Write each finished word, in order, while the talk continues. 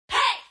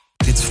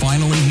It's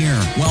finally here.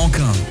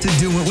 Welcome to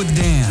Do It with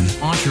Dan.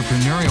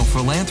 Entrepreneurial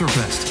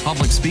philanthropist,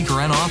 public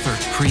speaker, and author,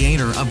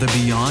 creator of the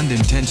Beyond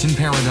Intention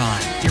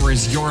Paradigm. Here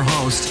is your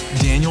host,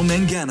 Daniel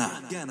Mangena.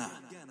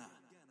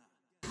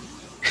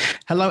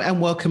 Hello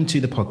and welcome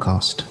to the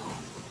podcast.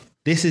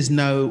 This is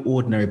no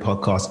ordinary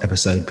podcast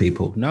episode,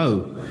 people.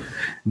 No,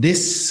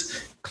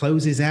 this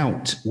closes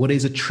out what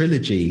is a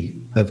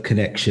trilogy of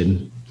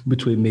connection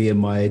between me and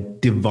my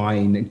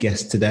divine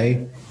guest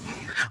today.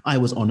 I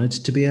was honored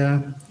to be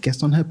a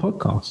guest on her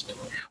podcast.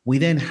 We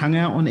then hung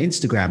out on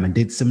Instagram and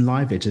did some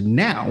live-age. And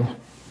now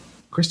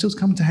Crystal's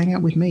come to hang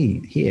out with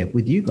me here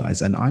with you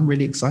guys. And I'm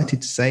really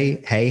excited to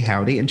say, hey,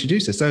 howdy,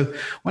 introduce her. So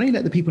why don't you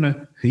let the people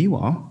know who you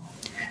are,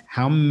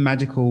 how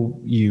magical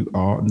you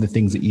are and the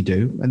things that you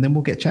do, and then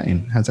we'll get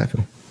chatting. How's that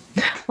feel?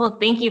 Well,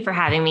 thank you for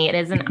having me. It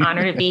is an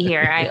honor to be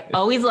here. I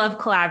always love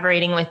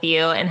collaborating with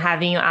you, and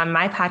having you on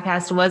my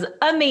podcast was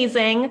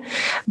amazing.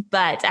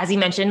 But as you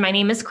mentioned, my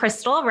name is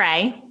Crystal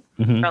Ray.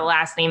 Mm-hmm. Her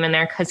last name in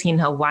there because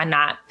why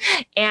not?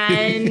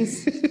 And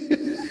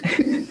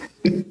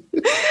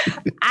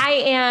I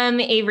am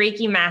a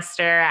Reiki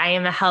master. I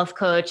am a health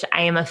coach.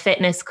 I am a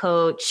fitness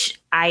coach.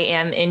 I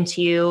am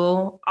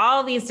into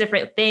all these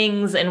different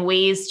things and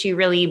ways to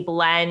really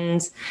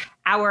blend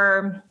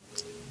our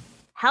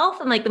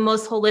health in like the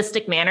most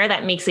holistic manner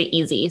that makes it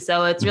easy.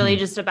 So it's really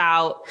just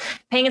about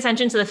paying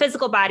attention to the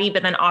physical body,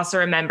 but then also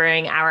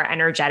remembering our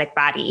energetic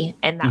body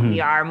and that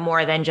we are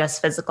more than just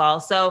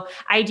physical. So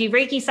I do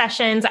Reiki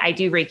sessions. I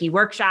do Reiki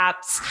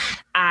workshops.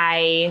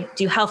 I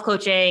do health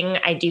coaching.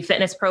 I do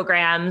fitness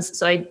programs.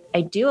 So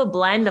I do a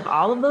blend of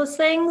all of those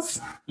things.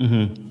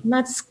 And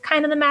that's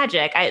kind of the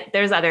magic.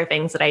 There's other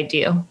things that I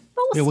do.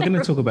 We're going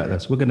to talk about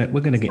this. We're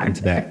going to get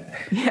into that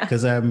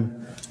because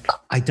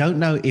I don't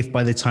know if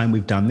by the time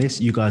we've done this,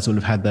 you guys will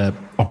have had the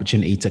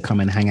opportunity to come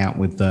and hang out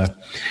with a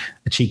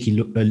cheeky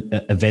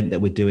event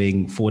that we're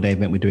doing, 4-day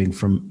event we're doing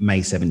from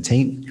May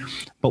 17th.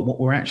 But what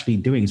we're actually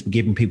doing is we're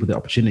giving people the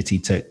opportunity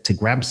to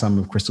grab some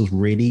of Crystal's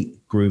really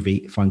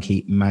groovy,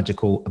 funky,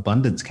 magical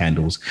abundance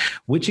candles,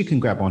 which you can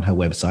grab on her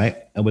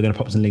website. And we're going to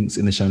pop some links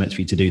in the show notes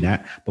for you to do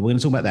that. But we're going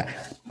to talk about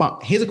that.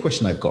 But here's a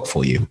question I've got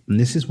for you. And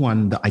this is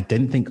one that I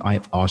don't think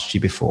I've asked you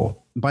before.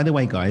 By the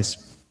way, guys,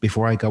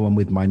 before I go on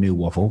with my new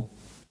waffle,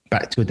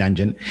 back to a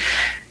tangent, I'm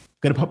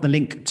going to pop the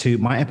link to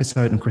my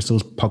episode and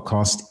Crystal's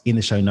podcast in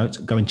the show notes.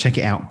 Go and check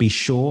it out. Be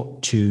sure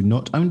to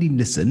not only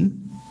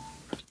listen,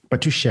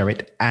 but to share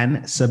it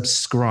and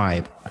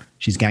subscribe.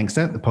 She's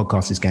gangster. The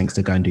podcast is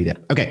gangster. Go and do that.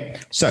 Okay,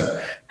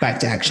 so back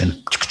to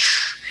action.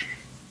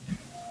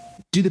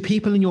 Do the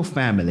people in your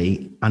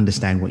family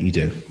understand what you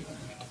do?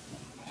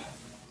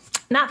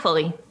 Not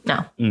fully,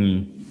 no.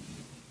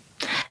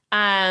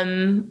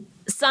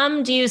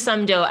 Some do,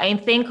 some don't. I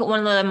think one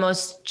of the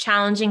most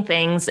challenging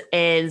things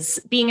is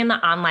being in the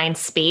online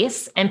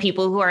space and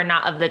people who are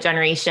not of the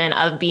generation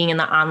of being in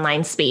the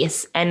online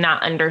space and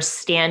not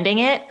understanding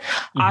it.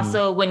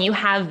 Also, when you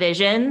have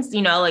visions,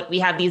 like we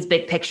have these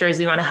big pictures,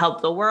 we want to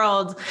help the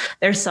world.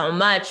 There's so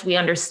much. We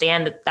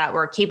understand that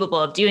we're capable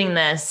of doing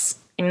this.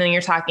 And then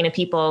you're talking to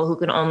people who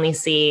can only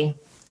see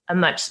a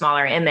much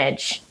smaller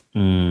image.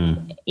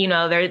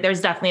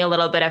 There's definitely a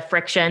little bit of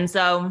friction.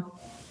 So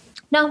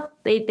no,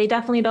 they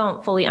definitely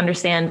don't fully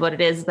understand what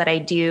it is that I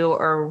do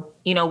or,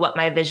 what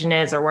my vision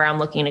is or where I'm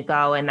looking to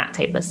go and that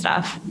type of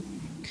stuff.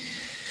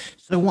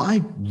 So what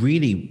I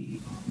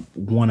really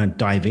want to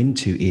dive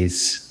into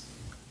is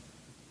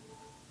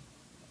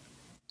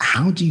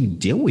how do you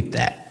deal with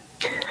that?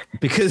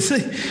 Because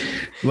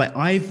like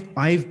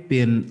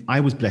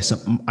I was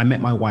blessed. I met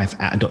my wife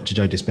at a Dr.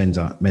 Joe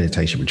Dispenza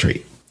meditation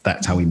retreat.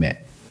 That's how we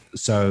met.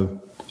 So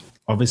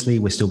obviously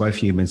we're still both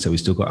human, so we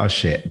still got our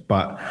shit,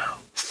 but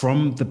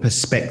from the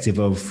perspective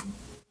of,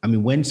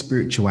 when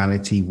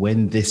spirituality,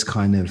 when this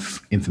kind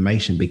of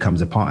information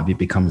becomes a part of it,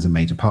 becomes a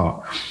major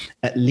part,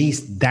 at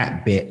least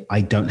that bit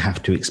I don't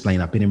have to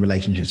explain. I've been in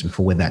relationships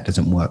before where that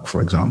doesn't work,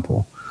 for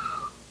example.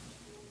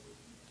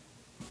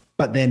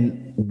 But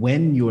then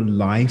when your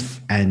life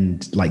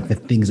and like the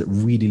things that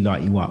really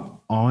light you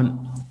up aren't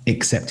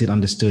accepted,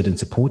 understood, and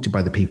supported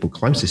by the people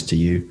closest to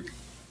you,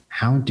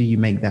 how do you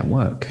make that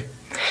work?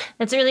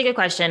 That's a really good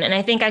question. And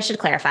I think I should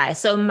clarify.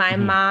 So my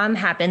mom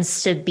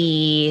happens to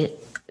be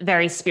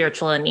very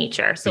spiritual in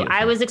nature. So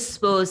I was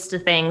exposed to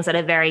things at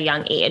a very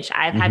young age.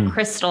 I've had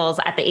crystals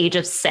at the age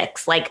of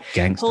 6, like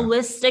Gangsta.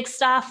 Holistic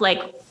stuff.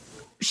 Like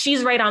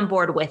she's right on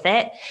board with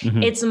it.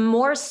 It's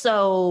more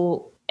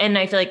so, and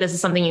I feel like this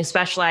is something you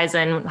specialize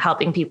in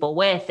helping people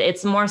with.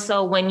 It's more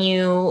so when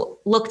you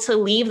look to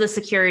leave the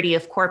security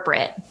of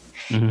corporate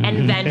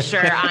and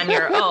venture on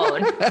your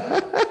own.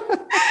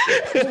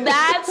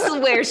 That's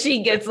where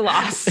she gets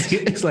lost.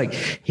 It's like,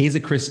 here's a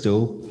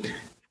crystal,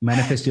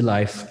 manifest your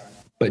life,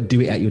 but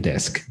do it at your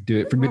desk. Do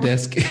it from your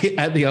desk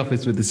at the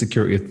office with the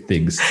security of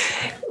things.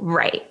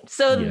 Right.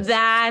 So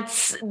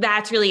that's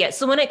really it.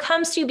 So when it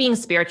comes to being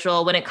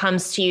spiritual, when it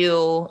comes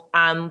to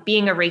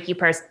being a Reiki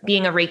person,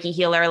 being a Reiki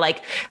healer,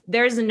 like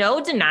there's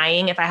no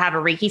denying if I have a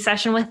Reiki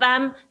session with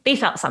them, they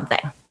felt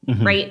something,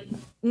 right?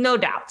 No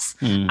doubts.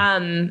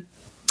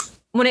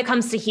 when it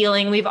comes to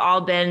healing, we've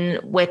all been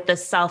with the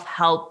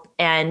self-help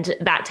and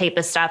that type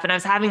of stuff. And I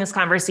was having this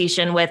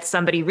conversation with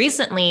somebody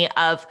recently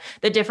of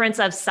the difference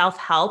of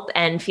self-help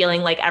and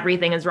feeling like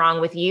everything is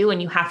wrong with you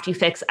and you have to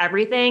fix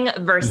everything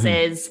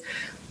versus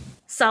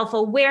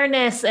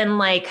self-awareness and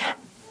like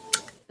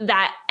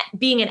that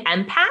being an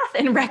empath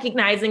and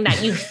recognizing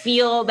that you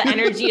feel the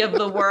energy of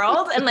the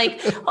world and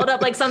like, hold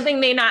up, like something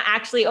may not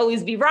actually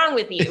always be wrong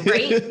with you,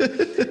 right?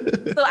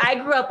 So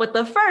I grew up with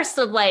the first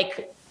of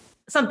like,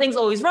 something's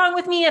always wrong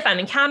with me. If I'm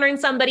encountering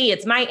somebody,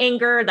 it's my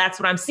anger. That's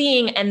what I'm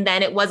seeing. And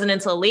then it wasn't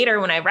until later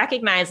when I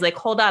recognized like,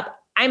 hold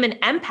up, I'm an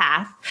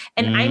empath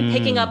and I'm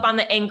picking up on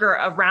the anger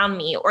around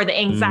me or the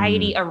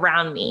anxiety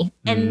around me.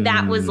 And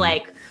that was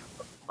like,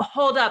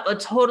 hold up, a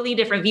totally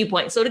different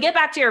viewpoint. So to get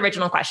back to your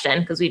original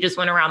question, because we just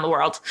went around the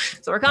world.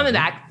 So we're coming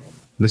back.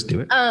 Let's do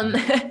it.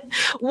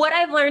 What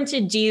I've learned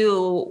to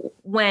do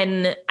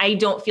when I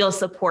don't feel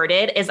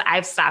supported is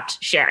I've stopped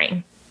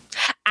sharing.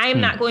 I'm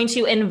not going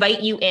to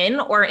invite you in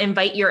or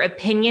invite your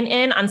opinion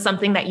in on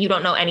something that you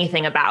don't know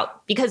anything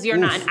about because you're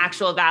not an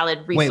actual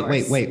valid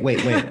resource. Wait.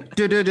 Just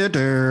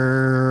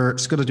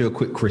going to do a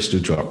quick crystal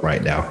drop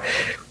right now.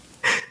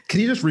 Can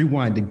you just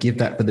rewind and give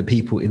that for the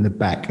people in the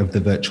back of the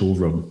virtual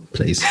room,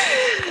 please?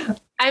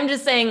 I'm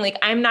just saying, like,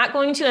 I'm not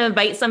going to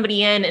invite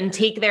somebody in and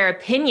take their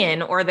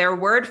opinion or their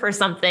word for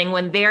something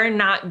when they're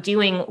not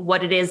doing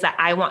what it is that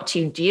I want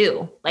to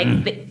do. Like,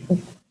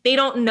 they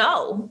don't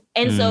know.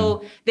 And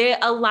so there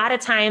a lot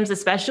of times,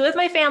 especially with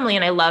my family,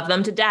 and I love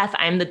them to death,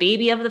 I'm the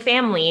baby of the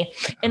family.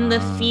 And the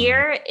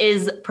fear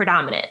is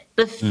predominant.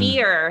 The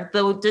fear,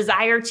 the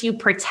desire to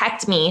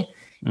protect me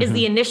is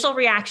the initial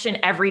reaction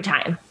every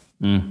time.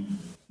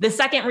 The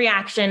second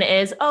reaction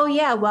is, oh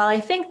yeah, well, I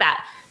think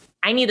that.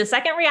 I need the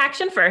second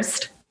reaction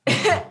first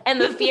and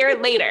the fear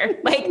later.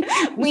 Like,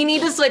 we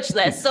need to switch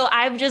this. So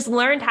I've just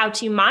learned how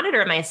to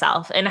monitor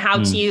myself and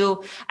how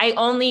to, I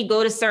only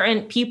go to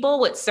certain people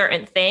with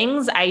certain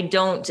things. I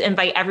don't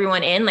invite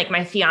everyone in. Like,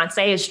 my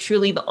fiance is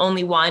truly the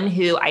only one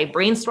who I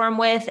brainstorm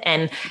with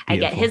and I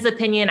get his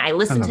opinion. I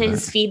listen to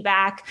his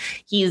feedback.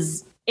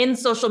 He's in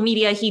social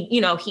media.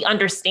 He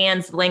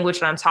understands the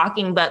language that I'm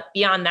talking, but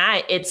beyond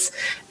that, it's,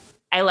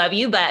 I love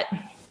you, but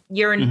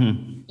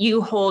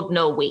you hold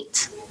no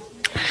weight.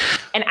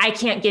 And I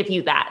can't give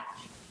you that,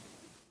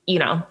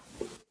 I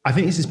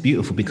think this is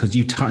beautiful because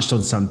you touched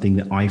on something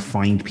that I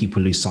find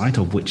people lose sight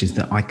of, which is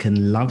that I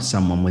can love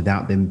someone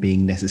without them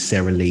being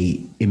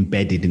necessarily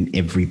embedded in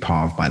every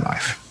part of my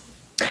life.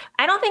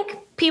 I don't think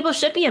people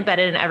should be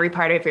embedded in every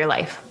part of your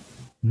life.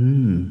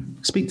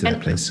 Speak to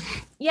that, please.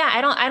 Yeah,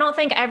 I don't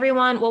think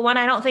everyone,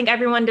 I don't think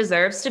everyone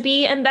deserves to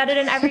be embedded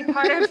in every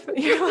part of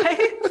your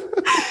life.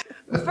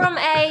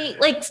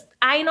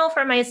 I know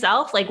for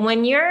myself, like,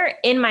 when you're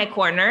in my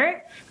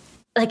corner,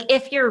 like,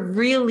 if you're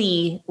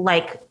really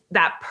like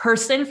that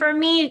person for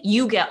me,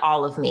 you get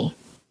all of me.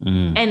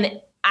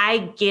 And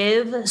I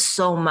give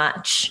so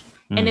much.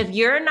 And if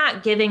you're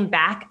not giving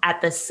back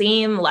at the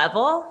same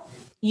level,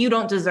 you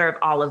don't deserve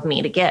all of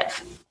me to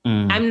give.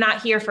 I'm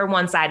not here for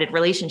one-sided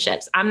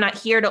relationships. I'm not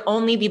here to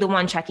only be the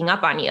one checking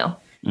up on you.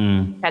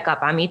 Check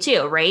up on me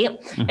too, right?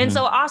 And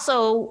so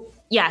also,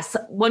 yes,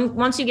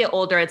 once you get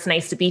older, it's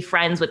nice to be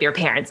friends with your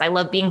parents. I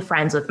love being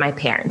friends with my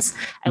parents.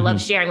 I love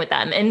sharing with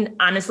them. And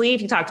honestly,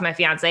 if you talk to my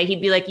fiance,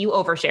 he'd be like, you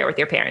overshare with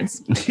your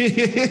parents.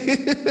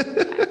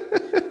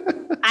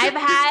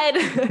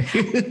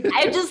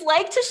 I just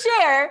like to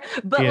share,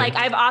 but like,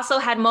 I've also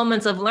had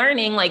moments of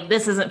learning, like,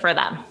 this isn't for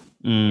them.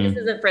 This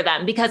isn't for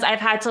them, because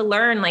I've had to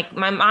learn, like,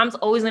 my mom's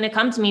always going to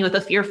come to me with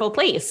a fearful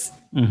place.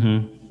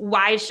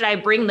 Why should I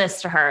bring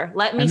this to her?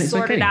 Let me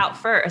sort it out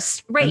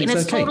first. Right. And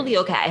it's totally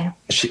okay.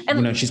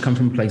 She's come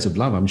from a place of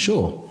love, I'm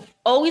sure.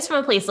 Always from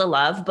a place of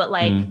love, but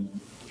like,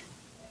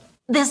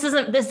 this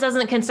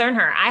doesn't concern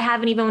her. I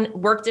haven't even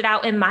worked it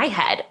out in my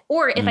head.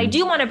 Or if I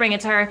do want to bring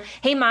it to her,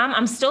 hey mom,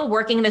 I'm still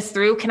working this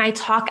through. Can I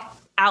talk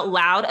out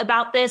loud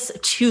about this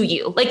to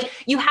you? Like,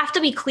 you have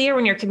to be clear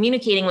when you're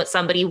communicating with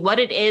somebody what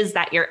it is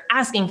that you're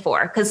asking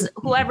for, because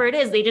whoever it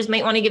is, they just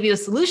might want to give you a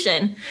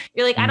solution.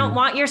 You're like, I don't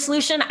want your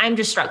solution. I'm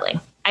just struggling.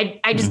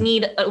 I just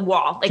need a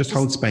wall. Like, just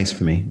hold space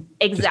for me.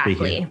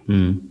 Exactly.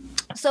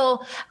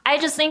 So I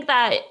just think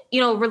that,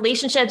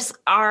 relationships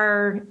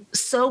are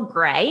so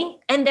gray,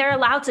 and they're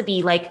allowed to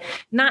be. Like,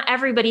 not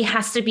everybody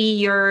has to be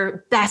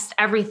your best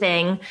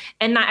everything,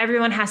 and not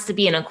everyone has to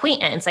be an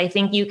acquaintance. I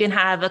think you can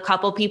have a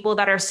couple people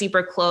that are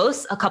super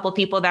close, a couple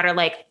people that are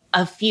like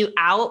a few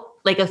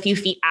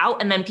feet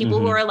out, and then people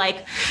who are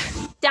like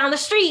down the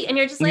street, and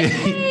you're just like,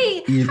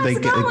 hey, they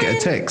get a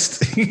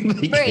text.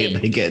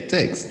 They get a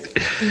text.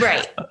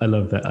 Right. I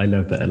love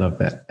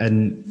that.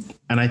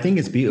 And I think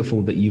it's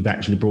beautiful that you've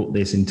actually brought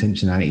this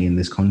intentionality and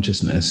this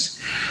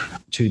consciousness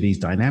to these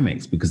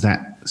dynamics, because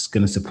that's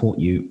going to support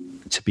you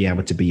to be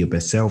able to be your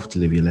best self, to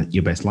live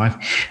your best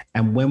life.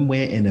 And when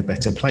we're in a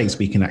better place,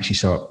 we can actually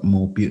show up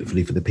more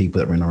beautifully for the people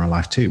that are in our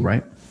life too,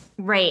 right?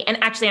 Right.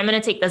 And actually, I'm going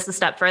to take this a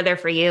step further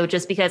for you,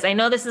 just because I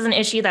know this is an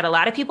issue that a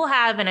lot of people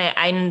have. And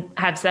I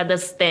have said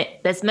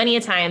this many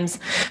a times,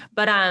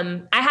 but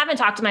I haven't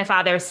talked to my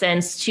father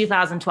since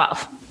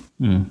 2012.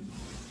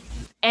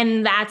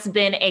 And that's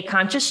been a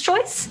conscious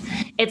choice.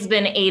 It's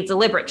been a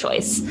deliberate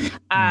choice.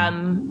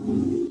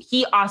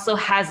 He also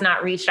has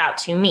not reached out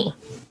to me,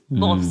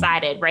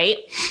 both-sided, right?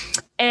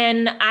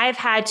 And I've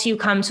had to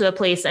come to a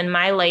place in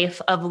my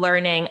life of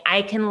learning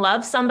I can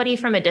love somebody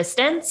from a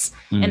distance,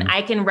 and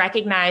I can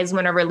recognize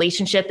when a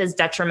relationship is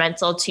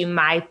detrimental to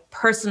my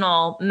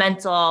personal,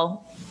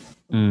 mental,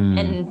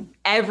 and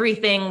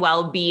everything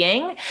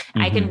well-being.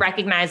 I can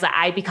recognize that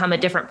I become a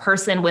different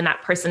person when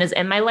that person is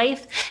in my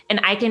life. And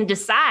I can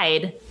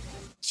decide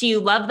to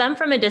love them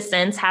from a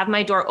distance, have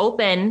my door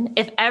open.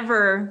 If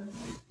ever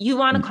you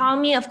want to call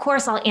me, of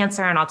course I'll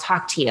answer and I'll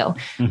talk to you.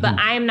 But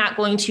I am not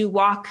going to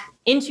walk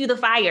into the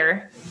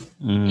fire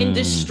and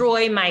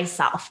destroy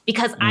myself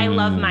because I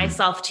love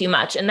myself too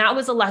much. And that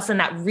was a lesson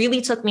that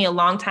really took me a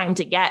long time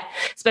to get,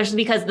 especially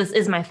because this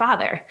is my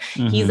father.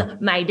 He's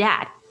my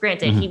dad.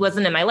 Granted, he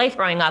wasn't in my life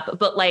growing up,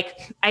 but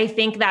like, I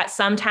think that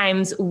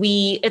sometimes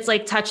it's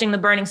like touching the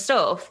burning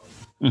stove.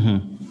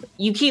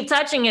 You keep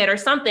touching it or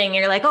something. And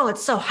you're like, oh,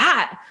 it's so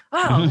hot.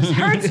 Oh, this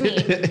hurts me.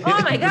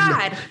 Oh my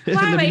God.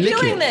 Why am I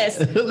doing this?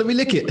 Let me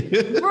lick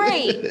it.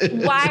 Right.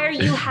 Why are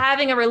you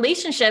having a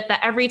relationship that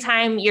every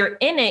time you're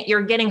in it,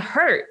 you're getting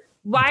hurt?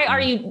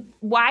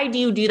 Why do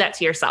you do that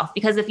to yourself?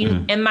 Because if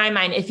you, in my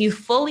mind, if you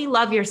fully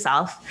love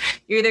yourself,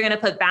 you're either going to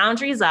put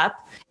boundaries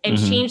up and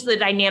change the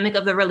dynamic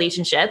of the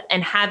relationship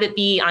and have it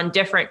be on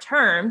different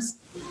terms,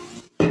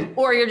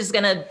 or you're just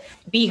going to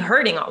be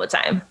hurting all the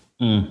time.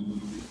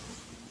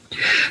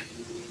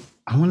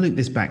 I want to look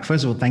this back.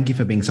 First of all, thank you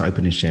for being so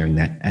open and sharing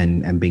that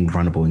and being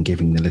vulnerable and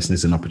giving the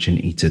listeners an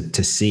opportunity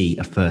to see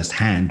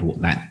firsthand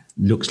what that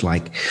looks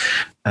like.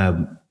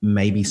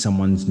 Maybe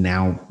someone's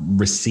now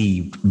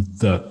received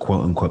the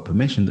quote unquote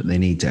permission that they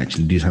need to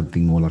actually do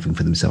something more loving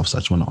for themselves. So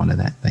I just want to honor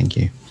that. Thank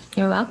you.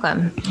 You're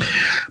welcome.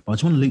 But I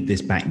just want to loop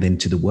this back then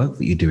to the work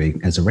that you're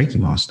doing as a Reiki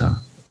master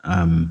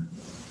and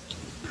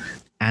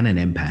an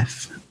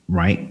empath,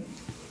 right?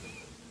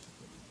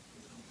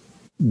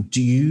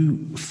 Do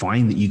you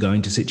find that you go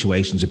into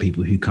situations of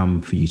people who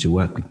come for you to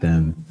work with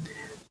them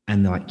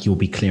and like you'll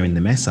be clearing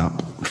the mess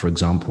up, for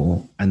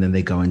example, and then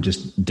they go and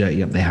just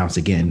dirty up their house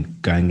again,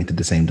 going into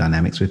the same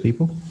dynamics with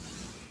people?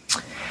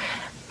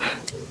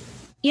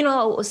 You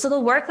know, so the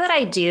work that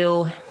I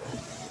do,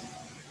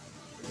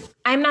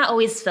 I'm not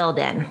always filled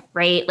in,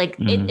 right? Like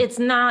it's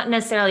not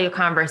necessarily a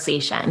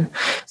conversation.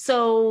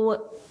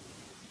 So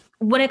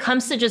when it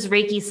comes to just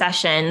Reiki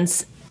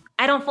sessions,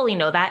 I don't fully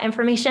know that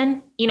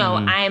information. You know,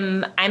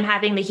 I'm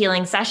having the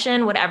healing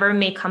session, whatever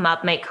may come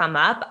up.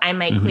 I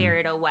might clear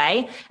it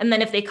away. And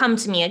then if they come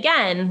to me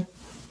again,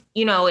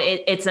 you know,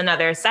 it's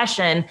another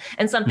session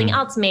and something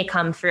else may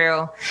come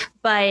through.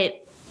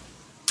 But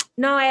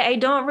no, I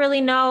don't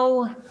really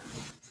know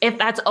if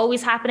that's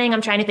always happening.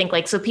 I'm trying to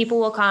think so people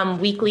will come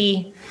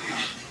weekly.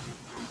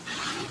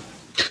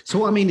 So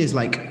what I mean is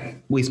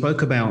we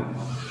spoke about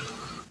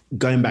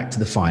going back to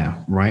the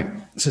fire, right?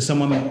 So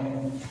someone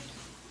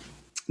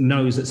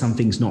knows that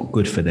something's not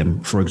good for them,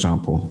 for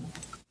example,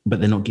 but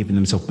they're not giving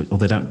themselves, or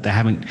they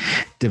haven't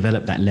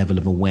developed that level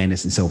of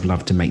awareness and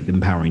self-love to make the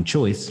empowering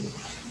choice.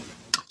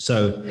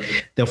 So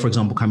they'll, for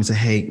example, come and say,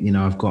 hey, you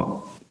know, I've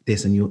got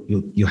this, and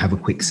you'll have a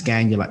quick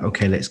scan. You're like,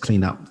 okay, let's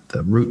clean up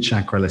the root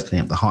chakra. Let's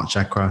clean up the heart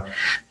chakra.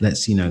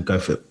 Let's, you know, go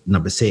for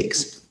number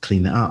 6,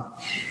 clean it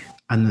up.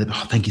 And then,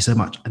 oh, thank you so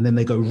much. And then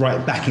they go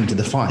right back into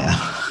the fire.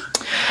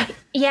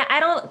 Yeah,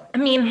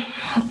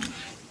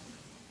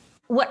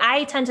 what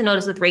I tend to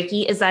notice with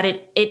Reiki is that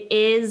it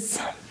is,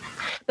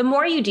 the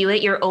more you do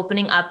it, you're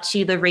opening up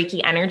to the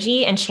Reiki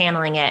energy and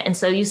channeling it. And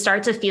so you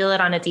start to feel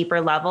it on a deeper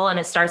level and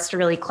it starts to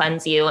really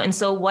cleanse you. And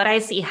so what I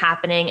see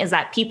happening is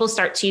that people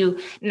start to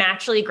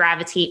naturally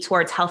gravitate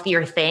towards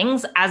healthier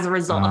things as a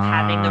result of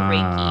having the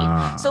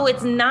Reiki. So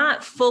it's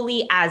not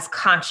fully as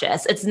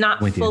conscious. It's not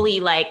fully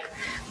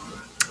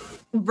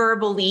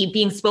verbally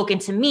being spoken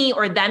to me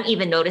or them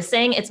even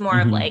noticing. It's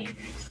more of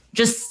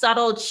just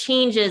subtle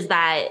changes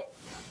that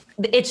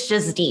it's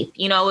just deep,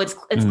 you know, it's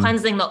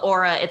cleansing the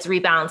aura, it's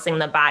rebalancing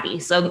the body.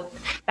 So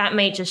that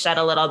may just shed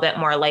a little bit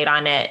more light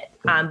on it.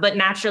 But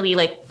naturally,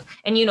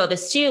 and you know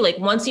this too,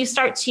 once you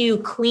start to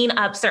clean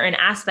up certain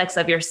aspects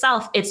of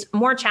yourself, it's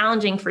more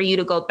challenging for you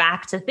to go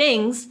back to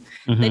things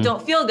that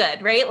don't feel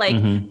good, right?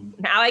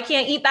 Now I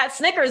can't eat that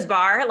Snickers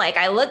bar.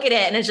 I look at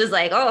it and it's just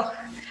oh,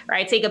 or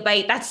I take a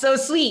bite. That's so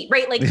sweet,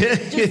 right?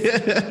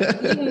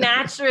 You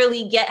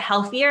naturally get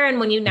healthier. And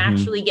when you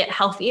naturally get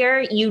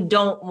healthier, you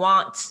don't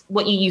want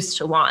what you used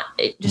to want.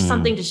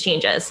 Something just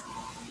changes.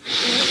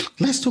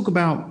 Let's talk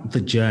about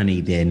the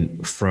journey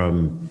then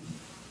from,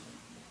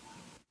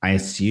 I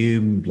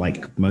assume,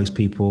 like most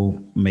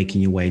people,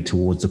 making your way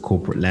towards the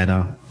corporate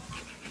ladder,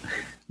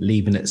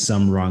 leaving at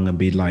some rung and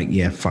be like,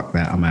 yeah, fuck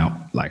that, I'm out.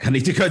 I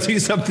need to go do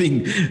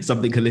something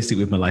holistic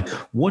with my life.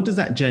 What does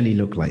that journey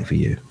look like for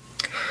you?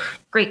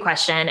 Great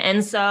question.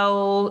 And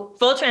so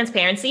full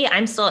transparency,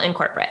 I'm still in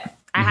corporate.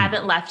 I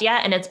haven't left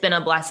yet. And it's been a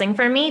blessing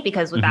for me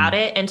because without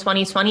it in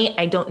 2020,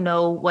 I don't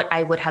know what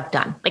I would have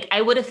done.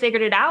 I would have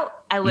figured it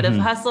out. I would have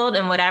hustled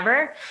and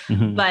whatever.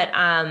 But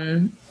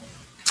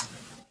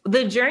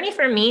the journey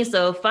for me,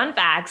 so fun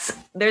facts,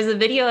 there's a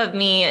video of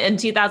me in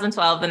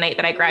 2012, the night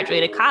that I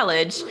graduated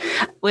college,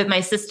 with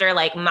my sister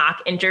like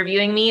mock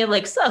interviewing me,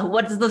 like, so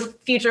what does the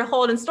future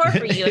hold in store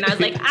for you? And I was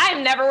like,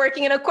 I'm never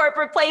working in a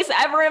corporate place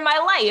ever in my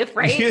life,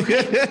 right?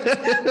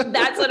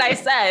 That's what I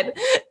said.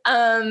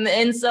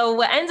 And so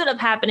what ended up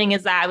happening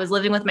is that I was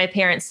living with my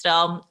parents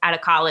still out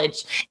of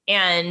college,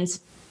 and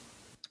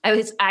I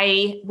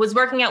was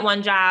working at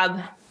one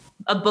job,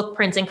 a book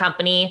printing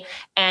company,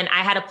 and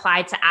I had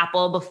applied to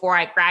Apple before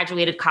I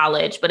graduated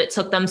college, but it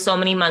took them so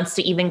many months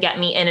to even get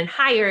me in and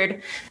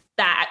hired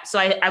that. So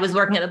I was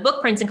working at a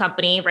book printing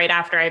company right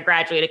after I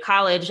graduated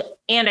college,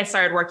 and I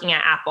started working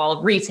at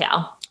Apple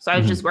retail. So I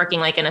was just working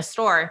like in a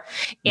store,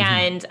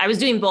 and I was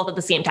doing both at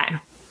the same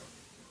time.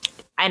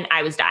 And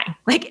I was dying.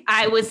 Like,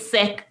 I was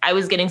sick. I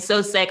was getting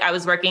so sick. I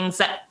was working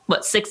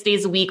 6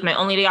 days a week. My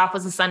only day off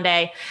was a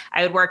Sunday.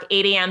 I would work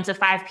 8 a.m. to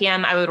 5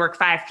 p.m. I would work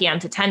 5 p.m.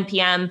 to 10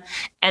 p.m.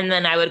 And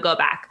then I would go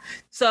back.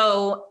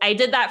 So I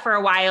did that for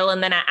a while.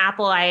 And then at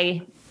Apple,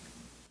 I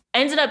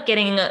ended up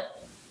getting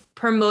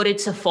promoted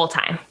to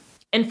full-time.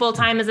 And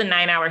full-time is a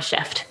 9-hour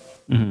shift.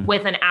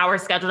 With an hour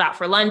scheduled out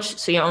for lunch.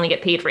 So you only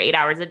get paid for 8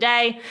 hours a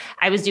day.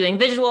 I was doing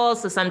visuals.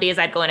 So some days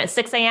I'd go in at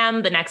 6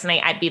 a.m. The next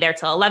night I'd be there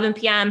till 11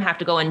 p.m., have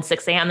to go in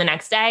 6 a.m. the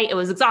next day. It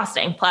was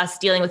exhausting. Plus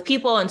dealing with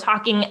people and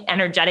talking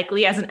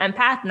energetically as an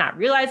empath, not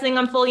realizing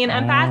I'm fully an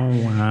empath.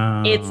 Oh,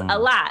 wow. It's a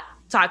lot.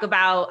 Talk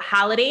about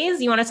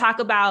holidays. You want to talk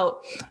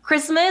about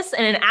Christmas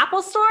in an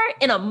Apple store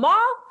in a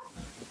mall?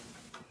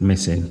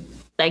 Missing.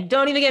 Like,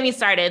 don't even get me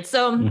started.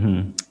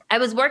 So I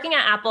was working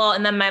at Apple,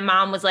 and then my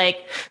mom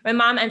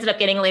ended up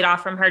getting laid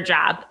off from her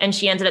job, and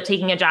she ended up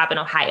taking a job in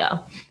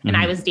Ohio. And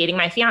I was dating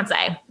my fiance.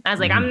 I was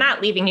like, I'm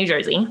not leaving New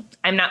Jersey.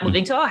 I'm not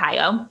moving to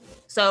Ohio.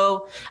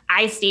 So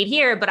I stayed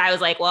here, but I was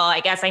like, well, I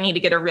guess I need to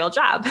get a real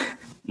job.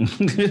 So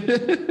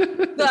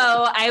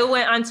I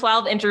went on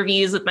 12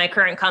 interviews with my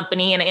current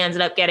company, and I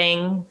ended up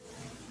getting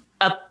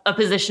a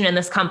position in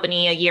this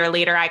company. A year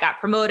later, I got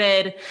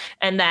promoted.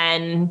 And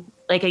then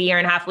like a year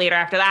and a half later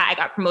after that, I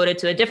got promoted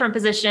to a different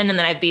position. And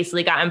then I've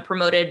basically gotten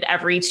promoted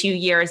every 2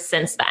 years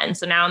since then.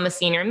 So now I'm a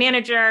senior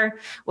manager,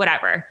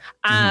 whatever.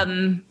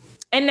 And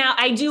now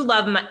I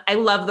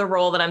love the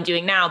role that I'm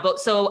doing now. But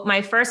so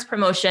my first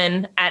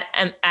promotion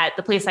at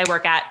the place I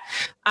work at,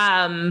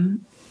 I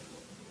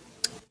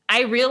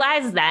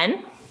realized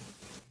then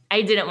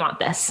I didn't want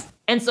this.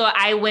 And so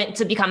I went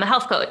to become a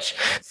health coach.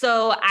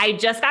 So I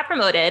just got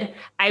promoted.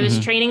 I was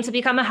training to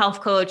become a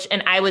health coach,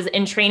 and I was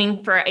in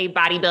training for a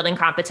bodybuilding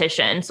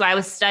competition. So I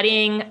was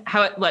studying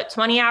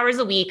 20 hours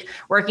a week,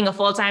 working a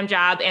full-time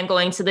job, and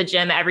going to the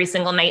gym every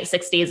single night,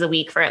 6 days a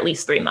week for at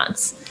least 3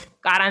 months.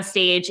 Got on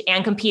stage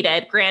and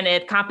competed.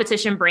 Granted,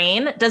 competition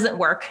brain doesn't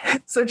work.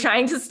 So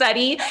trying to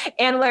study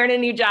and learn a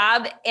new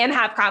job and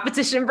have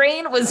competition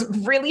brain was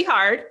really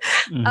hard.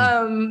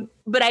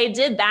 But I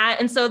did that.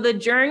 And so the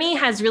journey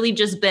has really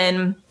just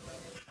been,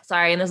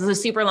 sorry, and this is a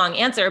super long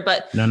answer,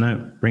 but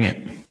No, bring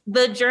it.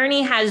 The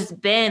journey has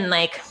been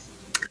like,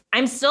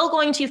 I'm still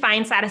going to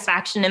find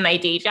satisfaction in my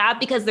day job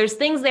because there's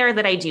things there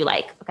that I do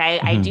like. Okay.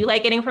 I do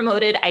like getting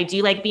promoted. I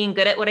do like being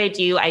good at what I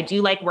do. I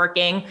do like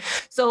working.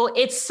 So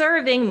it's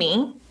serving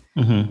me.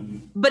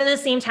 But at the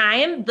same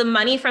time, the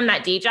money from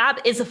that day job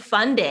is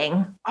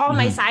funding all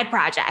my side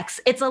projects.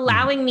 It's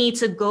allowing me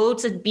to go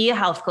to be a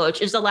health coach.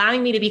 It's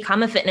allowing me to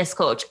become a fitness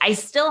coach. I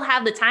still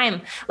have the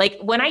time. Like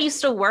when I used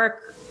to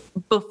work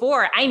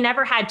before, I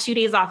never had 2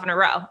 days off in a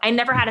row. I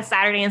never had a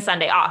Saturday and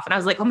Sunday off. And I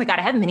was like, oh my God,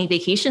 I have mini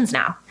vacations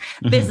now.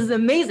 This is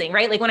amazing,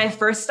 right? Like when I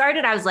first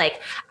started, I was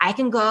like, I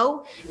can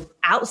go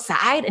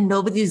outside and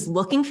nobody's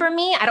looking for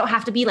me. I don't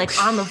have to be like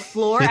on the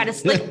floor at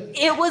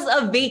it was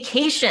a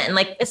vacation,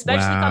 like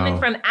especially coming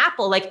from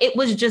Apple, like it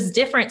was just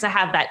different to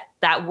have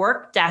that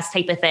work desk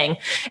type of thing.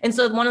 And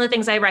so one of the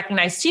things I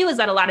recognized too is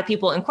that a lot of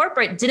people in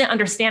corporate didn't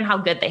understand how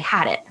good they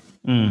had it.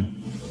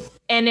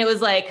 And it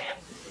was like,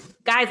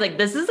 guys, like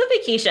this is a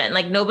vacation.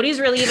 Like nobody's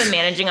really even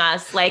managing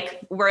us.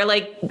 Like we're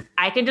like,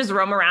 I can just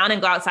roam around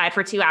and go outside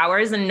for 2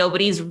 hours and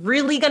nobody's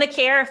really going to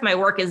care if my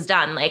work is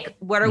done. Like,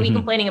 what are we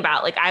complaining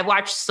about? Like I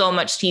watch so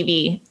much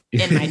TV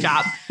in my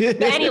job.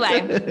 But anyway,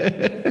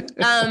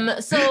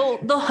 so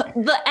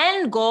the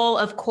end goal,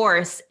 of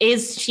course,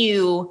 is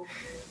to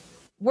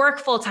work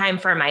full time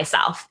for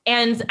myself.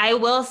 And I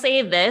will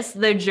say this,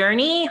 the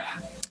journey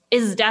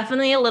is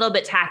definitely a little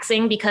bit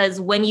taxing because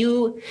when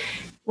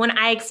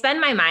I expend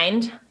my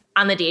mind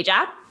on the day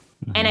job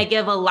and I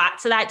give a lot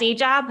to that day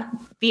job,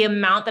 the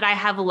amount that I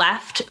have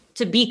left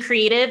to be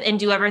creative and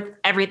do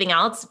everything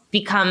else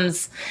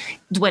becomes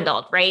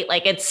dwindled, right?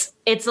 Like it's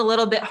a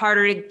little bit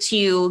harder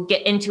to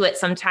get into it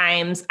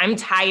sometimes. I'm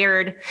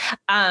tired.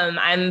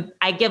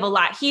 I give a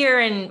lot here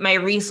and my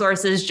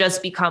resources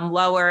just become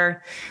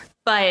lower.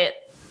 But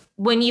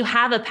when you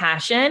have a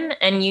passion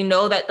and you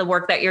know that the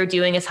work that you're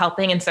doing is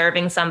helping and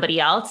serving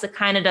somebody else, it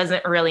kind of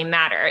doesn't really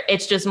matter.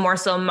 It's just more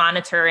so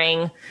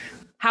monitoring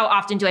how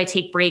often do I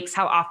take breaks?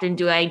 How often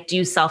do I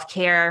do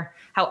self-care?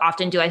 How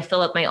often do I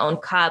fill up my own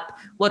cup?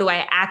 What do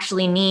I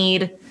actually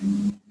need?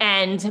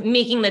 And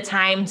making the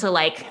time to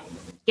like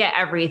get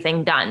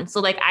everything done. So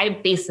like, I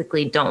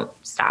basically don't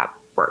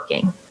stop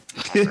working.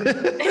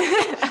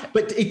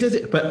 But it does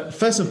it. But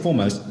first and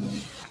foremost,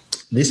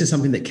 this is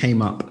something that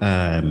came up.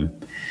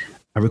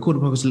 I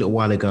recorded a podcast a little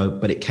while ago,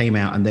 but it came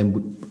out and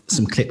then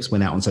some clips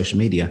went out on social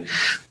media.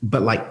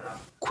 But like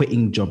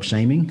quitting job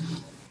shaming,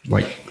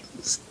 like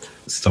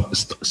stop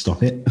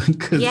it.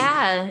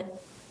 Yeah.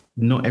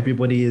 Not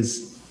everybody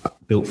is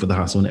built for the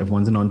hustle and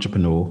everyone's an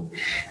entrepreneur.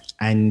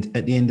 And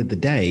at the end of the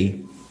day,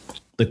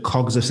 the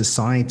cogs of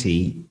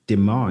society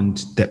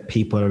demand that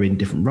people are in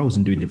different roles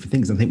and doing different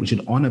things. I think we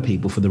should honor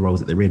people for the roles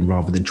that they're in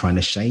rather than trying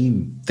to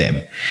shame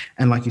them.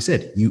 And like you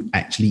said, you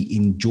actually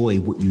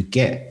enjoy what you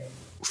get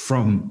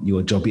from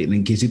your job, and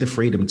it gives you the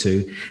freedom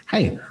to,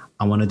 hey,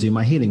 I want to do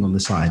my healing on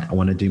the side. I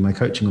want to do my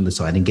coaching on the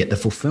side and get the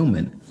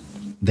fulfillment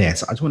there.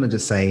 So I just want to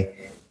just say,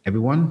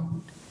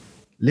 everyone,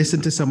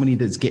 listen to somebody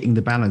that's getting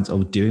the balance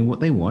of doing what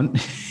they want,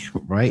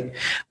 right?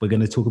 We're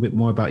going to talk a bit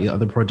more about your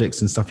other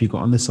projects and stuff you've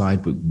got on the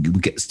side, but we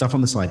get stuff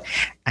on the side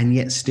and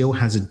yet still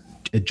has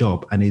a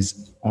job and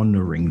is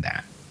honoring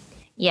that.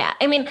 Yeah.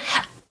 I mean,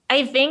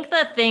 I think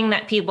the thing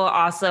that people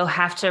also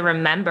have to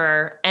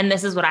remember, and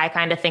this is what I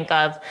kind of think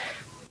of,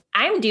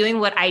 I'm doing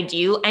what I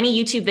do.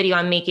 Any YouTube video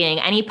I'm making,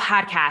 any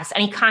podcast,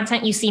 any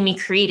content you see me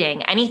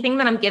creating, anything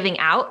that I'm giving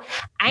out,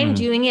 I'm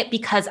doing it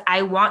because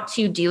I want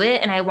to do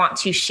it and I want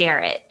to share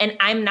it. And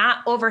I'm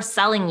not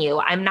overselling you.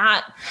 I'm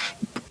not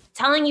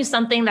telling you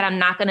something that I'm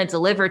not going to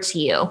deliver to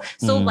you.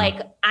 So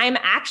like, I'm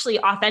actually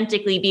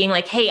authentically being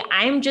like, hey,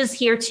 I'm just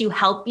here to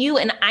help you.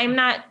 And I'm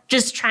not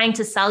just trying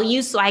to sell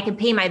you so I can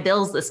pay my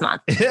bills this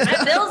month.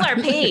 My bills are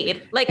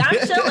paid. Like, I'm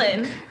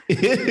chilling.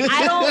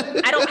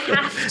 I don't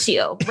have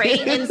to. Right.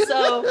 And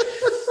so,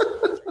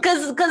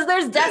 because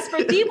there's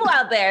desperate people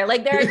out there.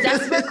 Like, there are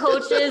desperate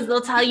coaches.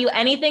 They'll tell you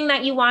anything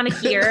that you want to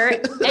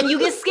hear and you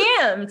get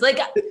scammed. Like,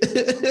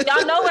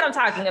 y'all know what I'm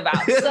talking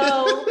about.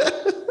 So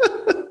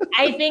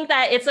I think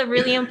that it's a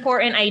really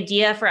important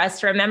idea for us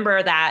to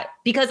remember that,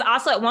 because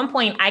also at one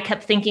point I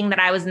kept thinking that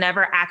I was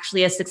never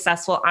actually a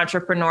successful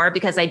entrepreneur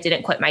because I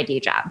didn't quit my day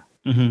job.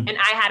 And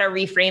I had to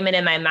reframe it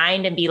in my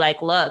mind and be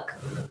like, look,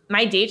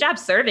 my day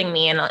job's serving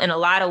me in a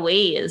lot of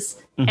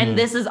ways. And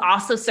this is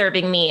also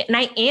serving me. And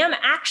I am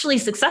actually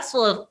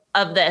successful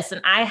of this. And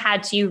I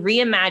had to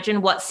reimagine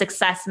what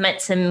success meant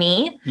to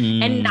me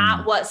and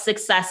not what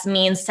success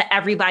means to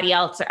everybody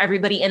else or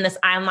everybody in this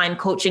online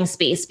coaching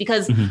space.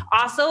 Because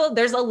also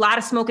there's a lot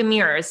of smoke and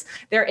mirrors.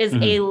 There is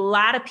a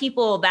lot of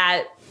people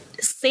that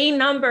say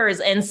numbers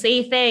and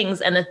say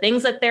things, and the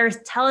things that they're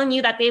telling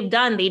you that they've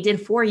done, they did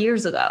 4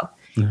 years ago.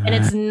 And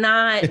it's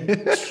not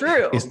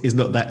true. It's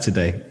not that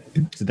today.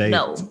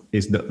 No.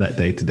 It's not that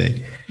day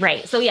today.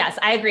 Right. So yes,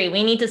 I agree.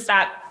 We need to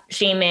stop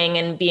shaming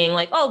and being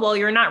like, oh, well,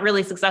 you're not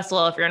really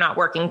successful if you're not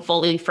working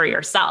fully for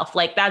yourself.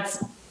 Like,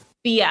 that's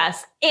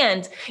BS.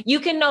 And you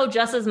can know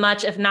just as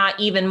much, if not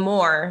even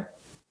more,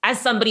 as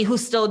somebody who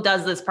still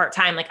does this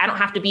part-time. Like, I don't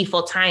have to be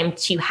full-time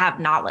to have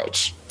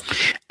knowledge.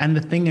 And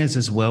the thing is,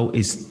 as well,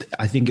 is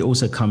I think it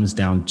also comes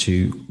down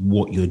to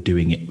what you're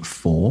doing it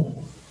for,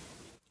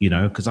 you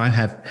know, because I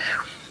have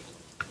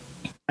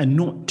a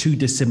not too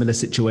dissimilar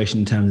situation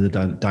in terms of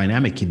the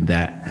dynamic, in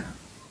that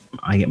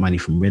I get money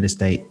from real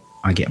estate,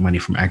 I get money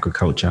from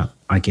agriculture,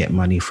 I get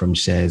money from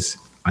shares,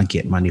 I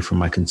get money from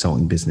my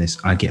consulting business,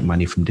 I get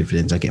money from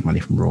dividends, I get money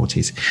from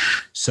royalties.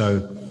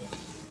 So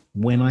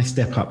when I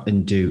step up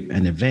and do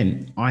an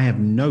event, I have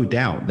no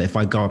doubt that if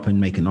I go up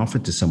and make an offer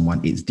to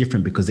someone, it's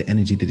different because the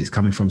energy that it's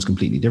coming from is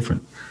completely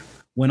different.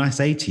 When I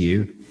say to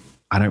you,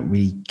 I don't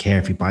really care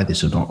if you buy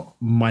this or not,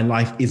 my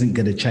life isn't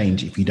going to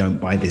change if you don't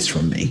buy this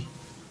from me,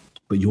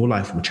 but your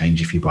life will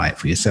change if you buy it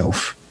for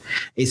yourself.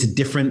 It's a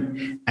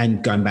different,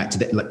 and going back to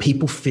that, like,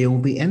 people feel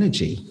the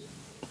energy.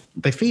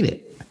 They feel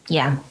it.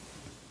 Yeah.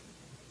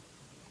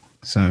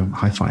 So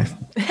high five.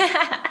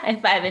 High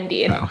five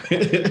indeed. Wow.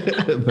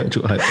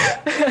 Virtual high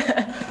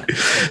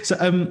five. So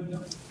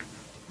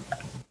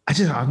I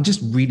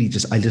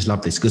just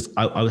love this, because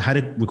I had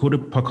a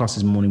recorded podcast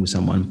this morning with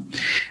someone,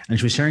 and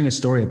she was sharing a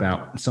story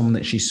about someone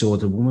that she saw.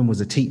 The woman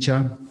was a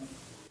teacher.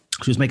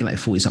 She was making like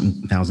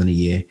 40-something thousand a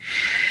year.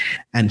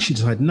 And she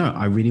decided, no,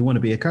 I really want to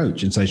be a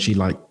coach. And so she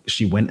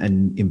went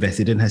and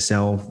invested in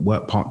herself,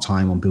 worked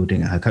part-time on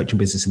building her coaching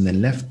business, and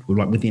then left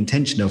with the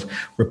intention of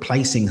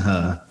replacing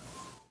her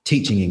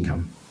teaching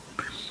income.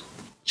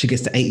 She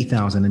gets to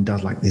 80,000 and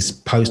does like this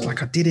post,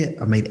 like, I did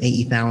it, I made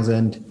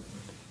 80,000.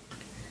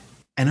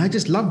 And I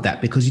just love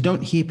that, because you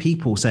don't hear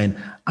people saying,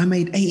 I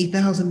made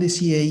 80,000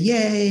 this year,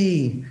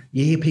 yay.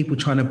 You hear people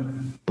trying to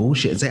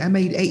bullshit and say, I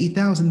made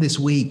 80,000 this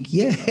week,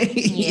 yay.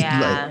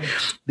 Yeah. Like,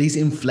 these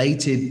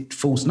inflated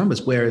false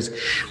numbers. Whereas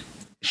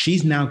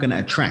she's now going to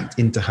attract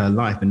into her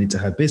life and into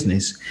her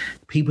business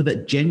people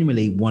that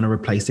genuinely want to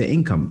replace their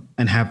income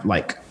and have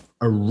like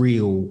a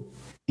real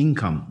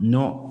income,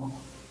 not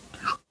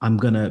I'm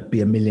going to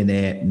be a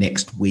millionaire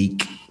next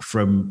week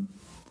from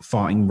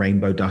farting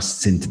rainbow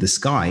dusts into the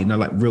sky. You know,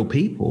 like real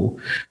people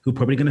who are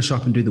probably going to show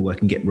up and do the work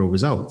and get real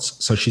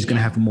results. So she's going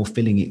to have a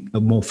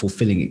more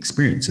fulfilling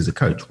experience as a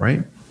coach,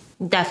 right?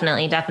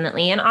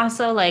 definitely. And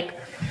also, like,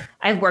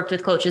 I've worked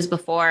with coaches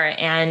before,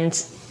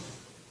 and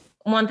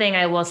one thing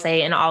I will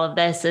say in all of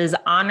this is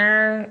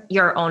honor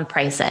your own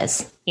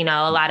prices. You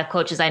know, a lot of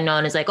coaches I know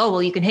is like, oh,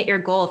 well, you can hit your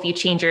goal if you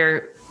change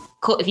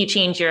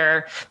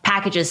your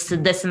packages to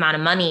this amount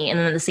of money. And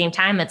then at the same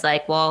time, it's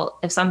like, well,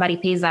 if somebody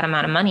pays that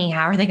amount of money,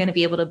 how are they going to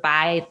be able to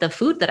buy the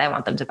food that I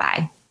want them to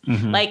buy?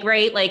 Mm-hmm. Like,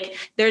 right. Like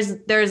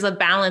there's a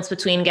balance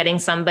between getting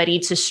somebody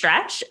to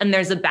stretch, and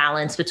there's a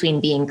balance between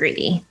being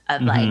greedy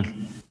of like,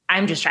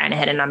 I'm just trying to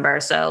hit a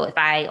number. So if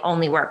I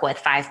only work with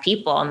 5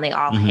 people and they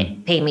all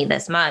pay me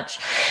this much,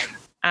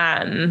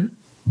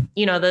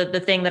 you know, the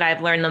thing that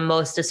I've learned the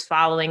most is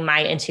following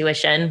my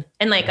intuition.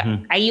 And like,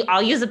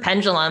 I'll use a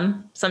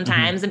pendulum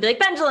sometimes and be like,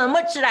 pendulum,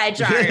 what should I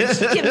charge?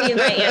 Give me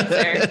my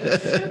answer.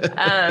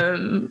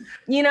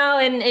 You know,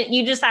 and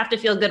you just have to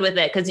feel good with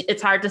it, because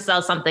it's hard to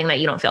sell something that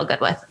you don't feel good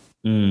with.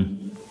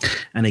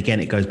 And again,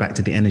 it goes back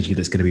to the energy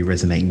that's going to be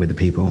resonating with the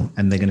people,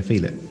 and they're going to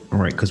feel it. All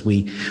right. Because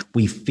we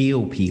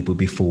feel people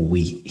before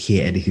we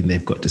hear anything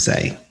they've got to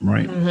say.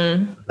 Right.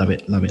 Love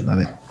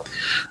it.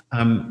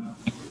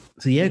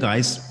 So yeah,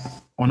 guys,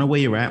 honor where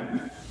you're at,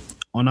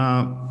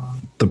 honor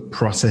the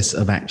process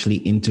of actually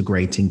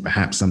integrating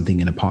perhaps something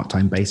in a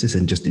part-time basis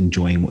and just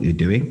enjoying what you're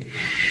doing.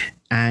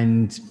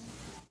 And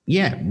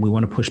yeah, we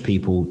want to push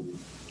people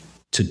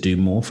to do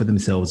more for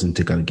themselves and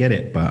to go get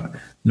it, but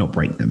not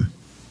break them.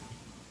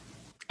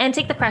 And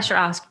take the pressure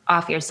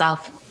off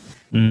yourself.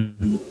 You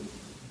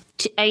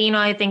know,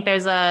 I think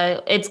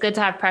it's good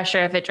to have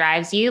pressure if it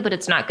drives you, but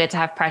it's not good to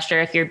have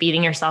pressure if you're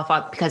beating yourself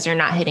up because you're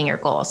not hitting your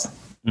goals.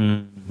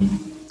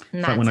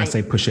 It's like when I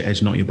say push your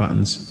edge, not your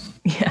buttons.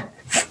 Yeah.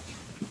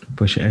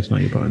 Push your edge, not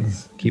your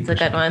buttons. Keep pushing.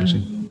 It's a good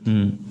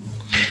one.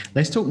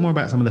 Let's talk more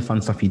about some of the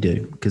fun stuff you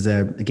do. Because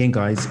again,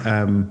 guys,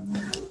 I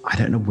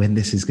don't know when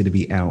this is going to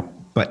be out,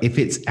 but if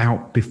it's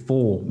out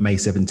before May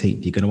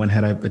 17th, you're going to want to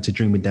head over to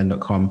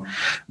dreamwithdan.com,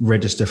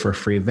 register for a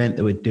free event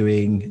that we're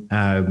doing.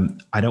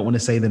 I don't want to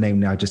say the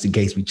name now just in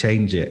case we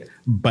change it,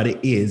 but it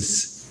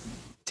is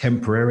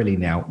temporarily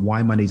now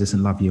Why Money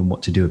Doesn't Love You and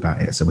What to Do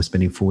About It. So we're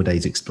spending 4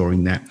 days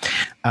exploring that.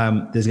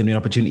 There's going to be an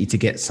opportunity to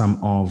get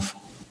some of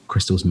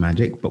Crystal's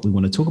magic, but we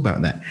want to talk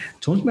about that.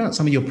 Talk about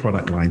some of your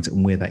product lines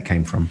and where that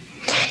came from.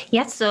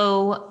 Yeah.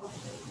 So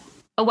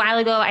a while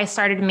ago, I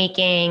started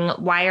making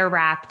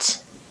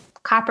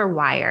copper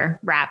wire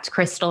wrapped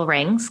crystal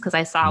rings, because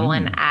I saw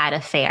one at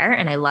a fair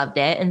and I loved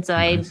it. And so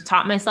I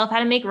taught myself how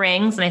to make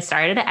rings, and I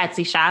started an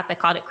Etsy shop. I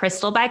called it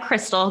Crystal by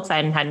Crystal because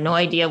I had no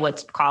idea what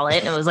to call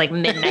it. And it was like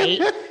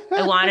midnight.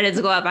 I wanted it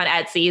to go up on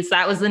Etsy. So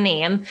that was the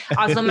name.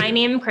 Also, my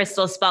name,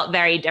 Crystal, spelled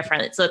very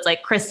different. So it's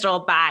like Crystal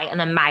by, and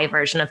then my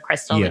version of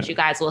Crystal, which you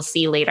guys will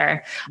see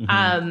later.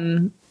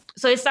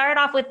 So I started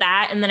off with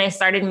that, and then I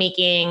started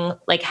making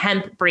like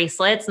hemp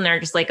bracelets, and they're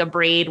just like a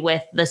braid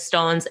with the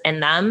stones in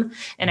them.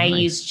 And I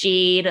use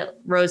jade,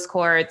 rose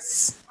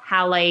quartz,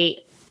 halite,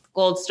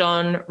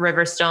 goldstone,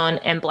 riverstone,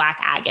 and black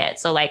agate.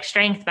 So like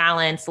strength,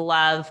 balance,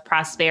 love,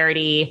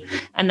 prosperity.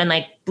 And then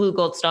like blue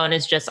goldstone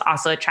is just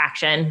also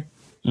attraction.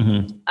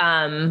 And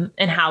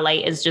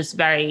halite is just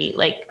very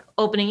like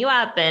opening you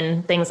up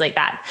and things like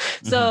that.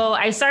 So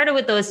I started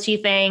with those 2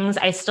 things.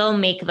 I still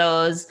make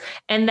those.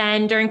 And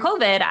then during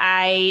COVID,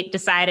 I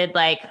decided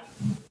like,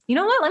 you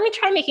know what, let me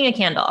try making a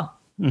candle.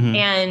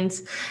 And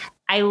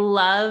I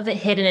love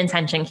hidden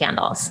intention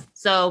candles.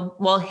 So,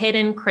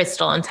 hidden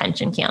crystal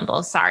intention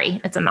candles.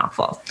 Sorry, it's a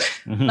mouthful.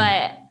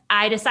 But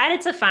I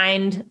decided to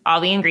find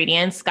all the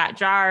ingredients, got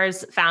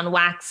jars, found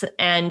wax,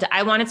 and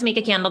I wanted to make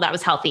a candle that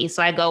was healthy.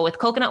 So I go with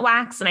coconut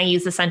wax and I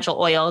use essential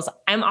oils.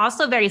 I'm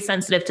also very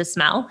sensitive to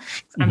smell.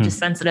 I'm just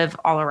sensitive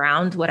all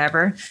around,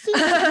 whatever.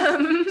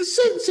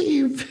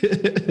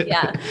 Sensitive.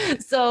 Yeah.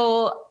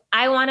 So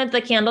I wanted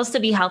the candles to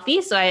be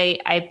healthy. So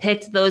I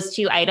picked those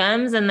 2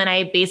 items, and then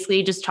I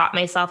basically just taught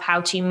myself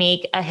how to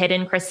make a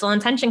hidden crystal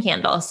intention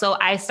candle. So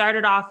I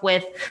started off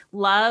with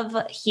love,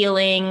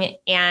 healing,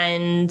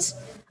 and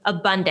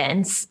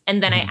abundance.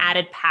 And then I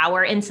added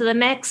power into the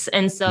mix.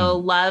 And so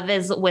love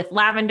is with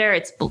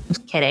lavender.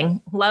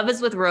 Love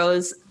is with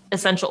rose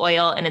essential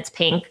oil, and it's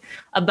pink.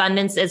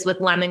 Abundance is with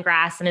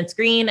lemongrass, and it's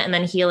green. And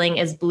then healing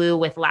is blue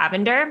with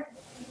lavender.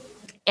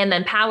 And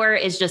then power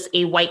is just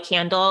a white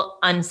candle,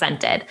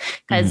 unscented,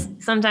 because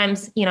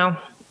sometimes, you know,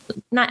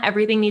 not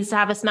everything needs to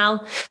have a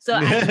smell. So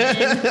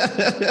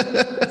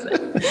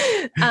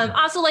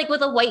also like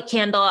with a white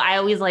candle, I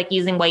always like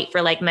using white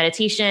for like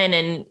meditation.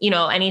 And, you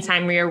know,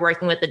 anytime you're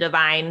working with the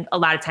divine, a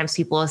lot of times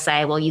people will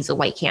say, well, use a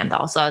white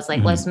candle. So I was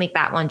like, let's make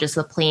that one just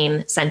a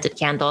plain scented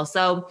candle.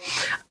 So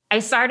I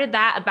started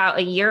that about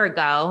a year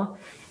ago,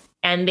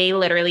 and they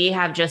literally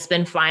have just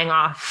been flying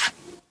off.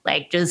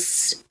 Like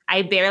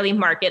I barely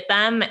market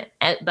them,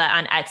 but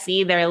on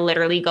Etsy, they're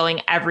literally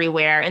going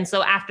everywhere. And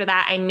so after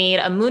that, I made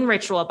a moon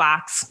ritual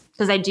box,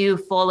 because I do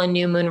full and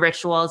new moon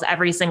rituals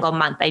every single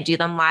month. I do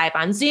them live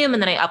on Zoom,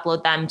 and then I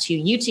upload them to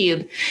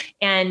YouTube.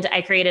 And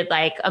I created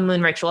like a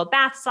moon ritual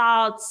bath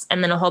salts,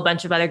 and then a whole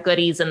bunch of other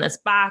goodies in this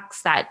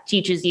box that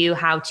teaches you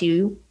how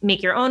to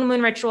make your own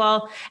moon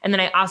ritual. And then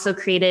I also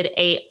created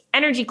a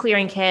energy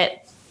clearing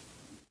kit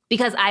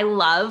because I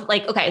love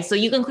okay, so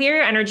you can clear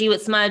your energy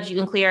with smudge. You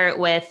can clear it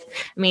with,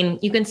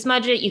 you can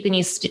smudge it. You can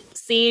use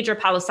sage or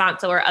Palo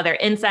Santo or other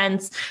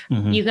incense.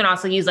 You can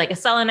also use like a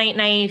selenite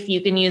knife. You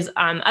can use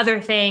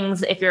other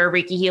things. If you're a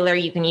Reiki healer,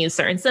 you can use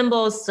certain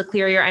symbols to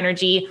clear your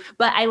energy.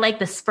 But I like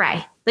the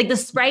spray. Like the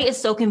spray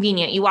is so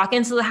convenient. You walk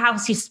into the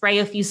house, you spray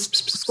a few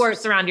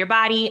squirts around your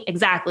body.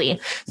 Exactly.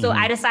 So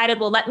I decided,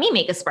 well, let me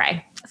make a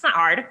spray. It's not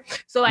hard.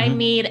 So I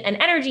made an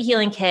energy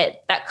healing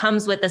kit that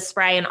comes with the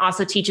spray and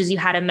also teaches you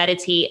how to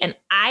meditate. And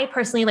I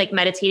personally like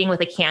meditating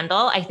with a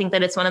candle. I think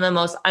that it's one of the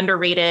most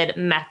underrated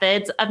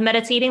methods of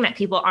meditating that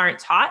people aren't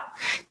taught.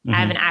 I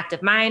have an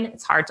active mind.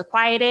 It's hard to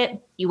quiet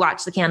it. You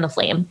watch the candle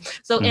flame.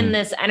 So in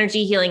this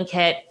energy healing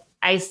kit,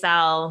 I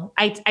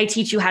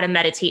teach you how to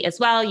meditate as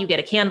well. You get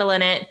a candle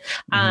in it.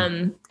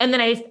 And then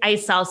I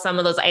sell some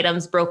of those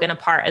items broken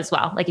apart as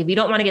well. Like if you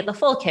don't want to get the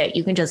full kit,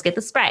 you can just get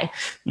the spray.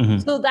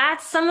 So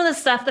that's some of the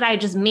stuff that I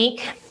just make,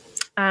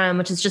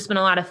 which has just been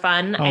a lot of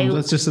fun.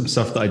 That's just some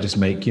stuff that I just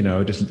make,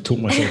 I just taught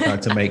myself how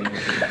to make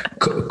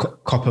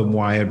copper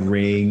wired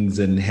rings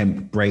and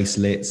hemp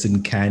bracelets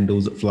and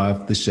candles that fly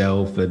off the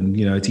shelf and,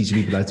 teaching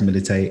people how to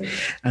meditate.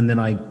 And then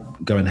I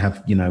go and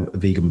have, a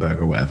vegan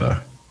burger or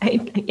whatever.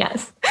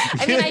 Yes.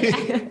 I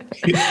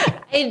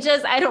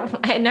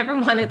never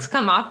want it to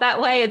come off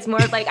that way. It's more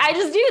like, I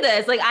just do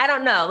this. Like, I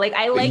don't know. Like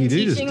I like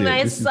teaching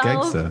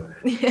myself.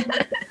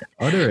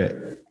 Honor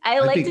it. I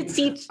like to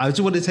teach. I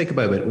just want to take a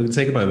moment. We're going to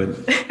take a moment.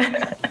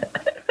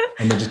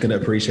 And we're just going to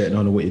appreciate and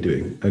honor what you're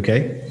doing.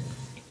 Okay.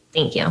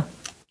 Thank you.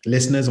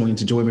 Listeners, I want you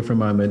to join me for a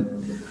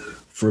moment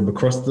from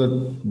across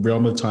the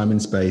realm of time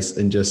and space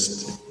and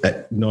just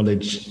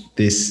acknowledge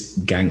this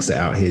gangster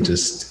out here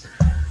just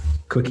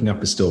cooking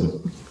up a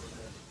storm.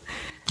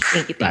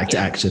 Thank you. Back to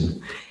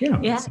action.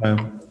 Yeah. So.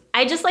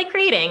 I just like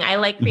creating. I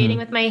like creating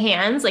with my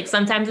hands. Like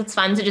sometimes it's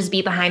fun to just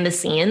be behind the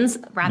scenes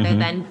rather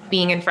than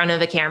being in front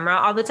of a camera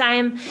all the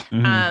time.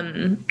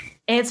 And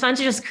it's fun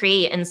to just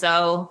create. And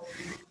so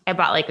I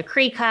bought like a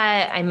Cricut.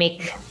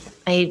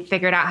 I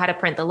figured out how to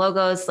print the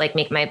logos, like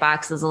make my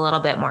boxes a little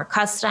bit more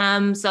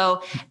custom.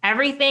 So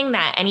everything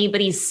that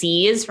anybody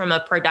sees from a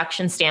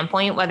production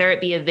standpoint, whether it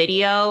be a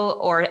video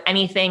or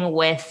anything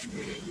with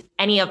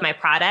any of my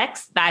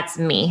products, that's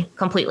me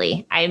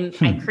completely. I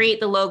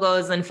create the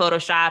logos in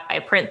Photoshop. I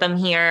print them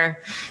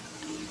here.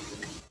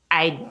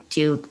 I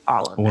do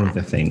all of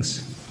the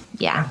things.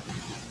 Yeah.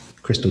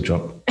 Crystal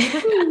drop.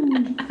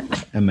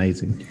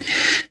 Amazing.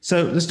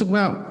 So let's talk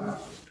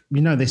about,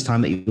 this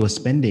time that you're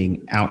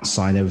spending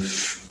outside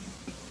of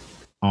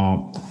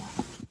our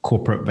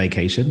corporate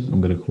vacation.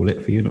 I'm going to call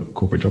it for you, not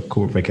corporate job,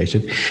 corporate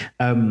vacation.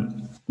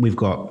 We've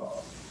got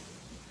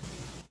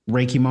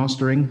Reiki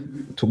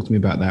mastering. Talk to me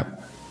about that.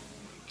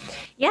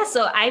 Yeah,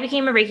 so I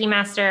became a Reiki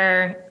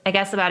master, I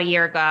guess about a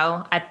year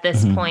ago at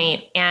this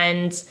point.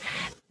 And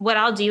what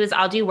I'll do is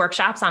I'll do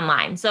workshops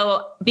online.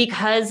 So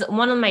because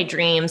one of my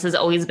dreams has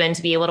always been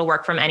to be able to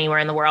work from anywhere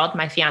in the world.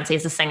 My fiance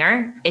is a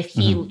singer. If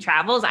he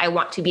travels, I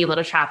want to be able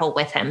to travel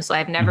with him. So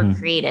I've never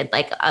created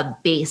like a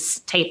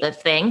base type of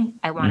thing.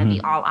 I want to be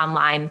all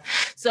online.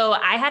 So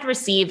I had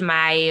received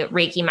my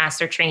Reiki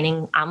master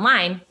training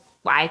online.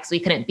 Why? Because we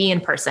couldn't be in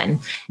person.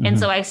 And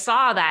so I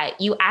saw that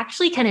you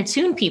actually can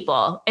attune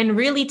people and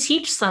really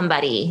teach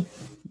somebody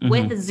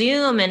with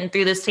Zoom and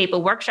through this type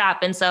of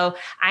workshop. And so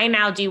I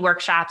now do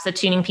workshops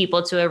attuning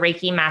people to a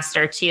Reiki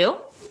master too,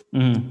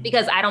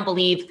 because I don't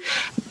believe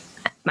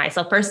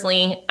myself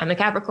personally, I'm a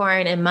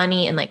Capricorn and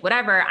money and like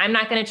whatever. I'm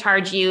not going to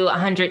charge you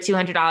 $100,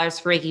 $200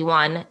 for Reiki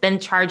 1, then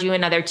charge you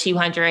another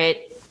 $200,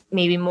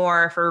 maybe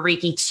more for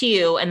Reiki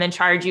 2, and then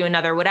charge you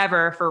another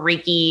whatever for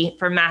Reiki,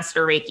 for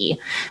Master Reiki.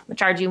 I'll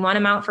charge you one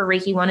amount for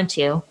Reiki 1 and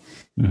 2,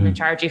 and then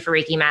charge you for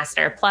Reiki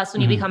Master. Plus,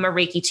 when you become a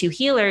Reiki 2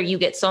 healer, you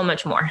get so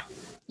much more.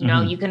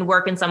 You can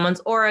work in someone's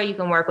aura, you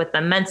can work with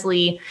them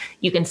mentally,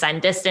 you can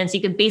send distance,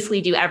 you can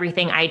basically do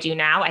everything I do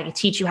now. I can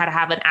teach you how to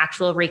have an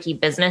actual Reiki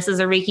business as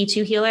a Reiki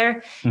 2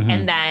 healer.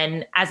 And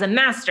then as a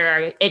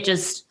master, it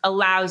just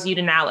allows you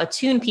to now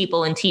attune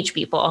people and teach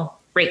people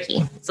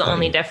Reiki. It's the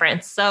only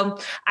difference. So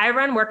I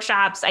run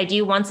workshops. I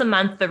do once a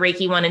month, the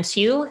Reiki 1 and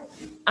 2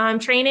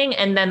 training.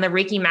 And then the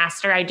Reiki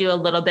Master, I do a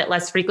little bit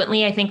less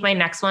frequently. I think my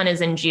next one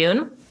is in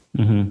June.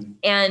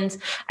 And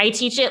I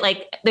teach it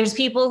like there's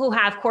people who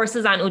have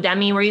courses on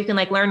Udemy where you can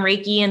like learn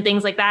Reiki and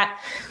things like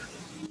that.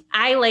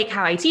 I like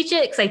how I teach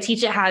it because I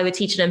teach it how I would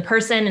teach it in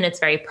person, and it's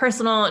very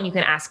personal and you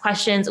can ask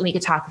questions and we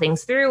could talk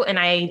things through. And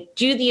I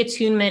do the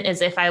attunement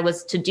as if I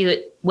was to do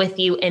it with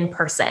you in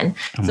person.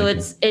 So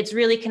it's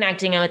really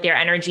connecting with your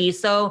energy.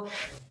 So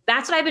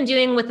that's what I've been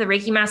doing with the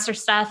Reiki Master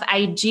stuff.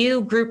 I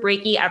do group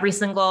Reiki every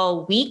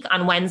single week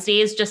on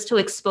Wednesdays just to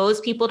expose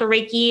people to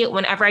Reiki.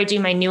 Whenever I do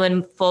my new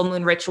and full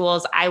moon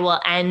rituals, I will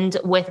end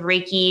with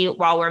Reiki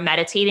while we're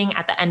meditating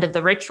at the end of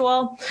the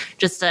ritual,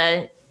 just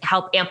to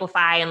help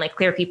amplify and like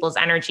clear people's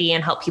energy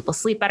and help people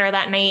sleep better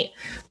that night.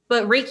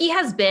 But Reiki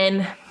has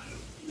been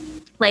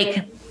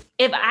like,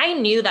 if I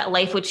knew that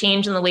life would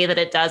change in the way that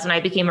it does when I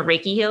became a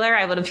Reiki healer,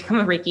 I would have become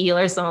a Reiki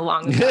healer so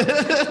long ago.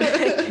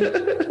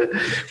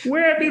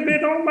 Where have you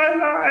been all my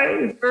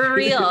life? For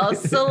real.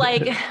 So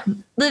like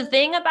the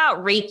thing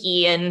about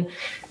Reiki, and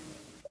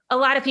a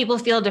lot of people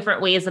feel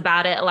different ways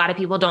about it. A lot of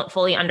people don't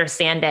fully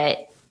understand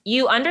it.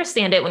 You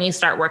understand it when you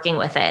start working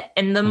with it.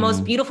 And the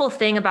most beautiful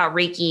thing about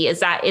Reiki is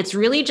that it's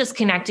really just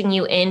connecting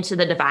you into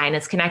the divine.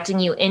 It's connecting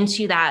you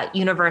into that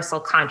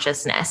universal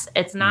consciousness.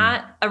 It's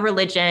not a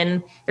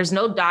religion. There's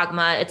no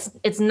dogma.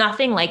 It's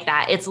nothing like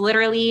that. It's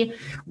literally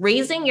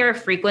raising your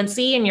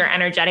frequency and your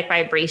energetic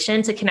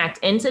vibration to connect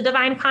into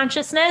divine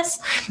consciousness.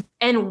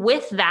 And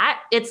with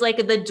that, it's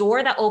like the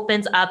door that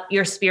opens up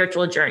your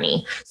spiritual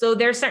journey. So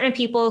there's certain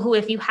people who,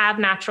 if you have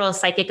natural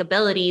psychic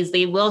abilities,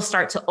 they will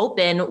start to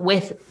open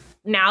with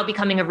now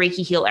becoming a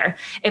Reiki healer.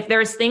 If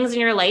there's things in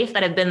your life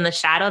that have been in the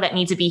shadow that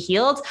need to be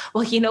healed,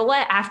 well, you know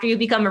what? After you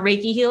become a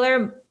Reiki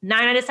healer,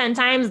 9 out of 10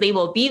 times they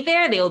will be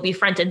there. They will be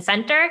front and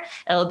center.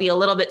 It'll be a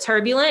little bit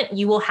turbulent.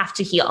 You will have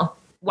to heal.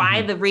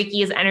 Why? The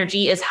Reiki's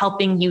energy is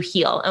helping you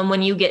heal. And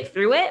when you get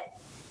through it,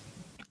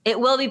 it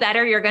will be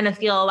better. You're going to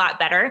feel a lot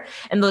better.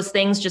 And those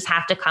things just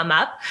have to come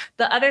up.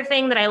 The other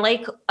thing that I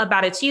like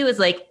about it too is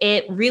like,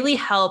 it really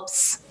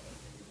helps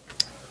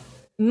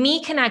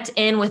me connect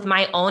in with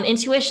my own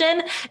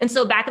intuition. And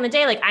so back in the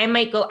day, like I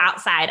might go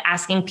outside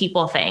asking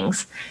people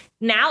things.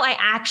 Now I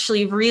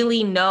actually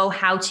really know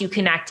how to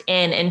connect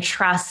in and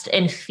trust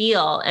and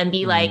feel and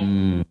be like,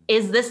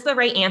 is this the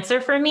right answer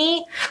for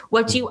me?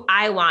 What do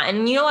I want?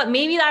 And you know what?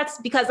 Maybe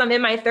that's because I'm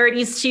in my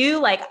 30s too.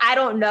 Like, I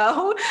don't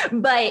know,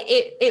 but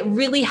it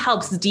really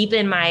helps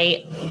deepen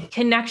my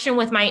connection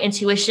with my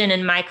intuition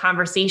and my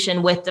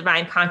conversation with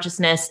divine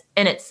consciousness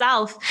in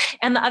itself.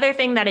 And the other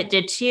thing that it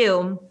did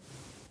too,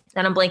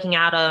 that I'm blanking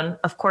out on,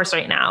 of course,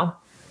 right now.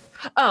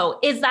 Oh,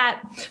 is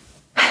that,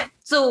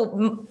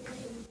 so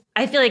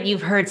I feel like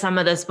you've heard some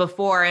of this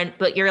before,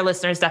 but your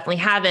listeners definitely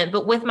haven't.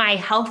 But with my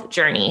health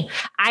journey,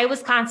 I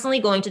was constantly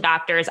going to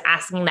doctors,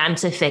 asking them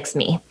to fix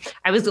me.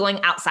 I was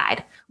going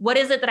outside. What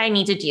is it that I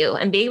need to do?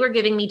 And they were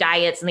giving me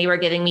diets and they were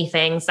giving me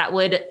things that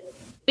would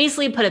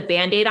basically put a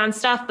Band-Aid on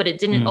stuff, but it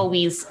didn't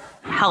always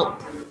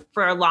help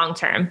for a long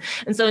term.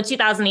 And so in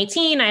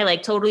 2018, I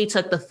like totally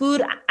took the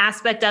food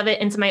aspect of it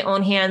into my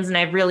own hands. And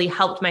I've really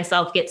helped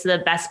myself get to the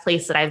best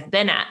place that I've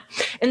been at.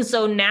 And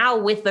so now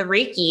with the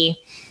Reiki,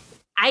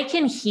 I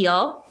can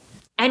heal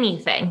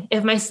anything.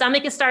 If my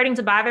stomach is starting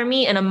to bother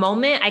me in a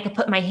moment, I could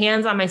put my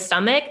hands on my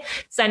stomach,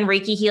 send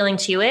Reiki healing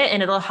to it,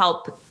 and it'll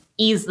help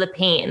ease the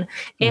pain.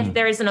 If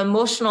there's an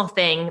emotional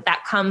thing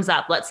that comes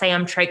up, let's say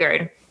I'm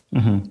triggered,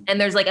 and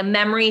there's like a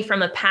memory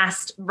from a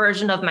past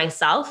version of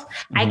myself,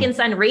 I can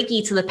send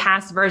Reiki to the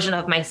past version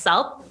of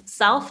myself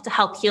to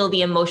help heal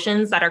the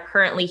emotions that are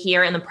currently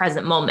here in the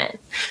present moment.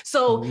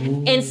 So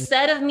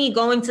instead of me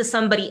going to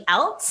somebody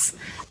else,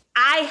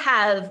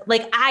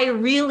 I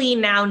really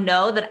now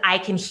know that I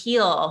can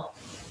heal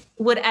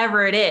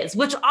whatever it is,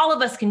 which all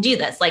of us can do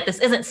this. Like, this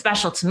isn't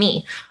special to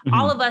me.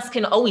 All of us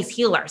can always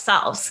heal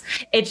ourselves.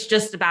 It's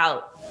just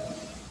about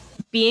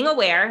being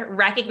aware,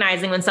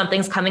 recognizing when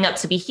something's coming up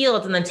to be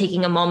healed, and then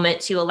taking a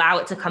moment to allow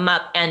it to come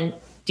up and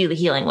do the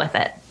healing with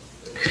it.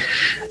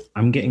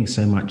 I'm getting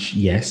so much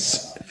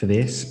yes for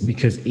this,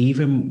 because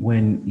even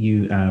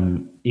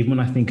when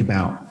I think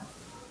about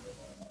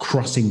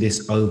crossing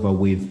this over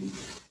with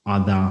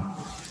other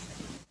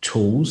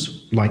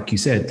tools, like you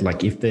said,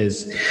 like if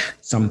there's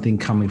something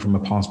coming from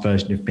a past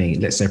version of me,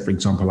 let's say, for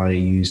example, I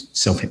used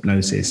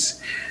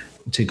self-hypnosis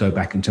to go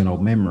back into an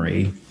old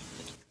memory,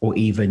 or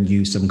even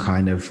use some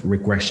kind of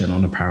regression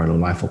on a parallel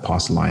life or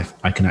past life,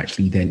 I can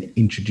actually then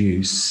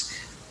introduce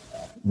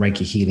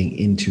Reiki healing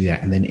into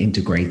that and then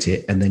integrate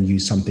it, and then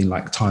use something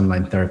like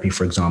timeline therapy,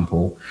 for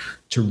example,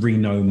 to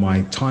re-know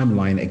my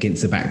timeline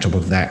against the backdrop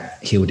of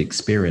that healed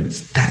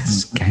experience.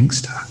 That's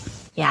gangster.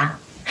 Yeah.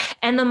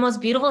 And the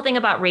most beautiful thing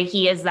about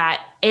Reiki is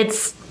that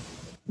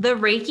the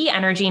Reiki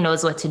energy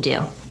knows what to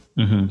do.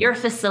 You're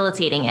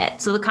facilitating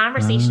it. So the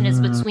conversation is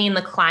between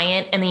the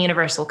client and the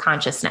universal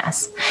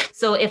consciousness.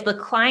 So if the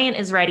client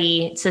is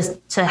ready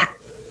to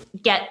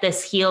get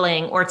this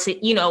healing, or to,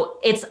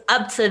 it's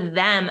up to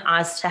them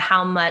as to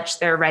how much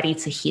they're ready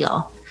to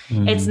heal.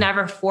 It's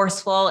never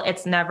forceful.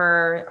 It's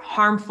never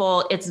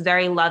harmful. It's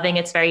very loving.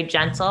 It's very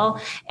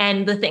gentle.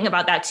 And the thing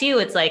about that too,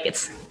 it's like,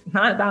 it's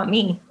not about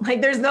me.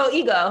 Like, there's no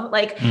ego.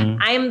 Like,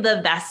 I'm the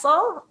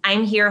vessel.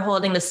 I'm here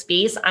holding the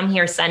space. I'm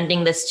here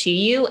sending this to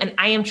you. And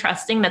I am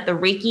trusting that the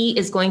Reiki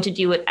is going to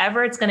do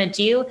whatever it's going to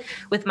do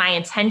with my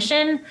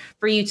intention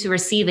for you to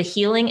receive the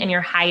healing in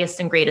your highest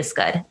and greatest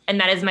good. And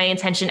that is my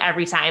intention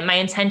every time. My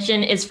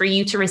intention is for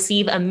you to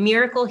receive a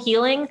miracle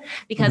healing,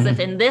 because if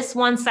in this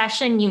one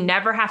session, you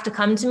never have to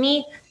come to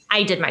me,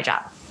 I did my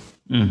job.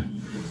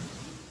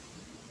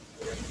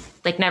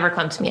 Like, never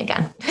come to me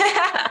again.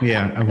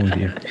 Yeah, I'm with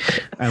you.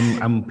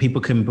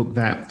 People can book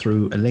that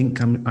through a link.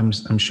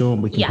 I'm sure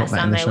we can put that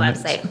on in the my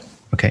show website. notes.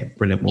 Okay,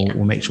 brilliant.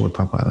 We'll make sure we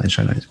pop out in the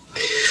show notes.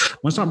 I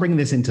want to start bringing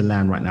this into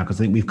land right now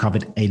because I think we've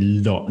covered a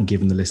lot and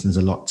given the listeners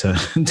a lot to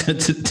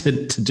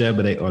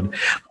germinate on.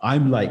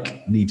 I'm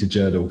like, need to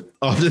journal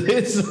after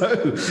this.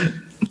 So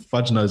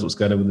Fudge knows what's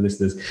going on with the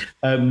listeners.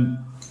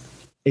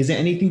 Is there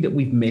anything that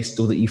we've missed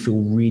or that you feel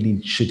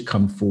really should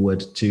come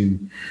forward to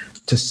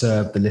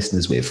serve the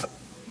listeners with?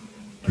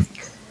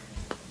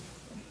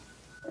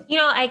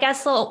 I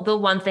guess the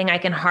one thing I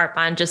can harp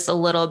on just a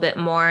little bit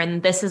more,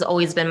 and this has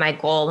always been my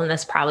goal, and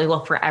this probably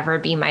will forever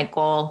be my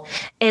goal,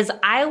 is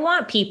I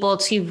want people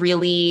to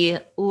really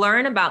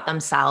learn about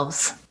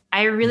themselves.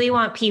 I really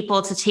want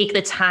people to take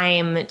the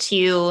time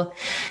to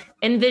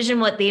envision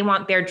what they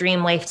want their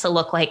dream life to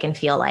look like and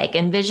feel like,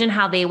 envision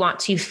how they want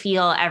to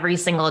feel every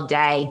single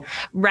day,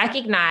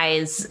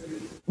 recognize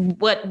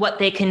what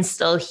they can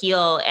still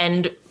heal,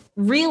 and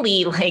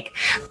really, like,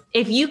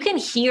 if you can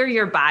hear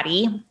your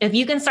body, if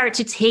you can start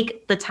to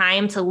take the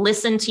time to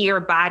listen to your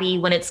body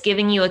when it's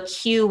giving you a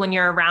cue when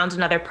you're around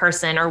another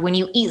person, or when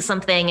you eat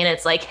something and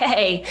it's like,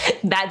 hey,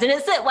 that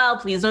didn't sit well,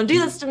 please don't do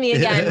this to me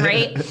again,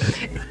 right?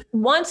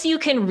 Once you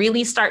can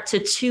really start to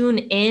tune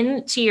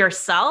in to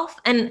yourself,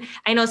 and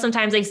I know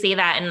sometimes I say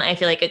that and I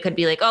feel like it could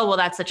be like, oh, well,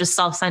 that's such a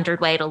self-centered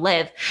way to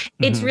live.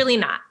 Mm-hmm. It's really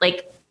not.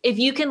 Like, if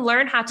you can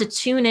learn how to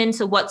tune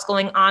into what's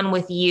going on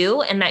with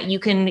you, and that you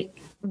can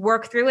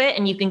work through it,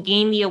 and you can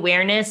gain the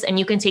awareness, and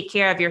you can take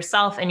care of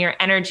yourself and your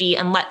energy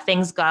and let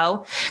things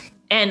go.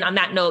 And on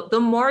that note, the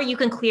more you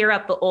can clear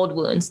up the old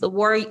wounds, the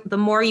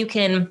more you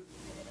can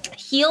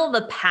heal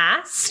the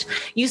past,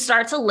 you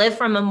start to live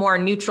from a more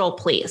neutral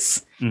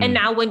place. And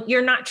now when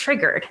you're not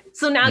triggered,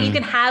 so now you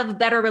can have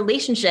better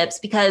relationships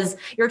because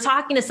you're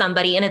talking to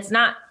somebody and it's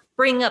not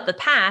bringing up the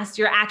past.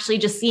 You're actually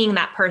just seeing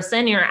that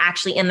person. You're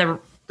actually in the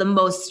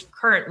most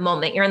current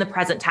moment. You're in the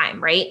present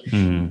time, right?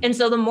 And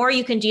so the more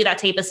you can do that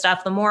type of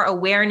stuff, the more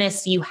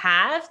awareness you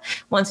have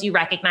once you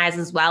recognize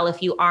as well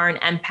if you are an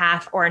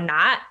empath or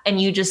not,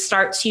 and you just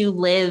start to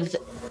live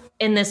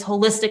in this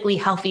holistically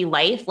healthy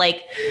life,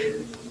 like,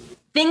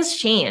 things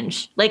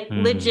change, like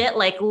legit,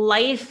 like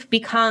life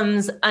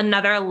becomes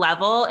another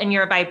level and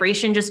your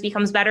vibration just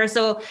becomes better.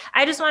 So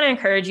I just want to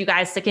encourage you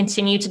guys to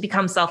continue to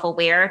become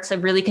self-aware, to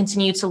really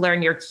continue to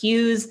learn your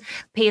cues,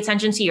 pay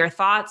attention to your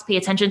thoughts, pay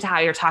attention to how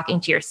you're talking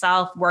to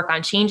yourself, work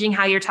on changing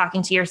how you're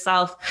talking to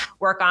yourself,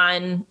 work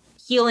on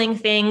healing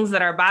things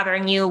that are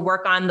bothering you,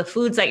 work on the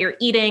foods that you're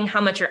eating, how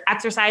much you're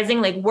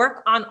exercising, like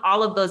work on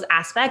all of those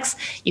aspects.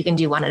 You can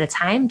do one at a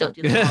time. Don't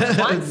do them all at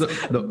once.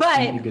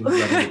 But you can do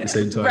them at the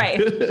same time. Right.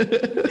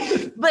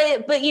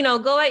 But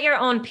go at your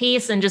own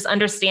pace and just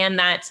understand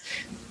that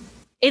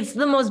it's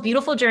the most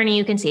beautiful journey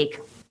you can take.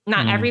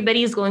 Not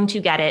everybody's going to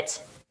get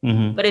it.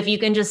 But if you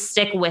can just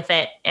stick with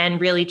it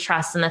and really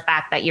trust in the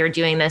fact that you're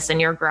doing this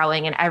and you're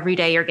growing and every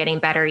day you're getting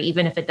better,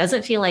 even if it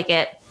doesn't feel like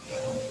it,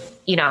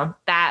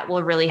 that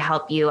will really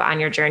help you on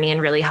your journey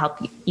and really help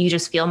you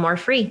just feel more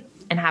free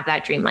and have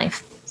that dream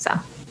life. So.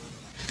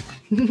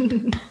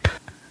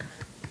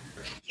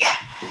 Yeah.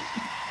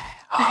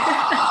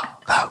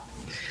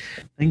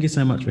 Thank you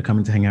so much for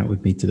coming to hang out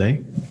with me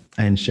today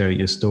and sharing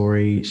your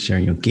story,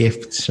 sharing your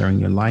gifts, sharing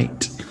your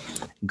light.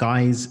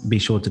 Guys, be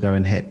sure to go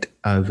and head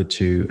over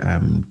to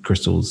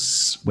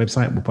Crystal's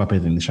website. We'll pop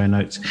it in the show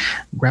notes.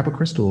 Grab a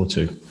crystal or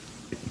two.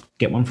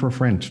 Get one for a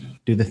friend.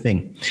 Do the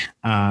thing.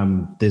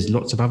 There's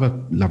lots of other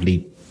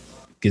lovely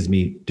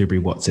Gizmy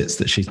Dubry Watsits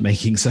that she's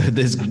making. So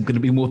there's going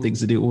to be more things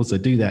to do. Also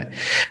do that.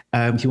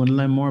 If you want to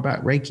learn more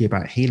about Reiki,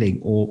 about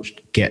healing, or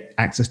get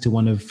access to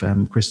one of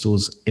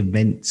Crystal's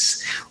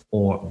events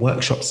or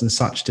workshops and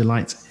such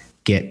delights,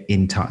 get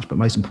in touch. But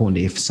most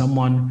importantly, if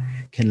someone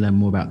can learn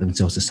more about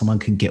themselves, if someone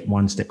can get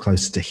one step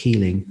closer to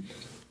healing,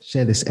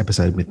 share this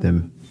episode with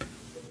them.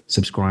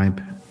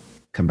 Subscribe.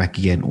 Come back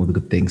again, all the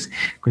good things.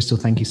 Crystal,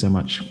 thank you so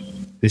much.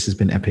 This has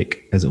been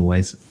epic, as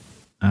always.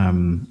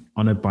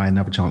 Honored by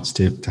another chance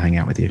to hang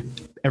out with you.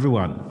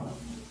 Everyone,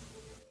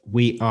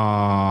 we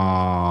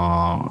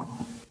are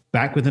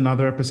back with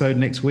another episode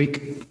next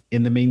week.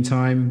 In the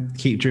meantime,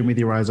 keep dreaming with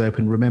your eyes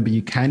open. Remember,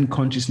 you can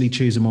consciously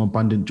choose a more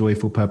abundant,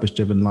 joyful,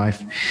 purpose-driven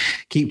life.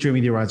 Keep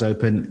dreaming with your eyes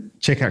open.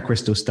 Check out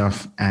Crystal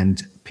stuff,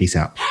 and peace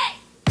out.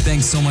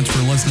 Thanks so much for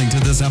listening to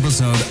this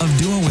episode of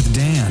Do It With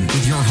Dan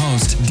with your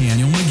host,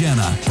 Daniel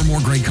McGenna. For more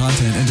great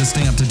content and to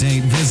stay up to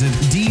date, visit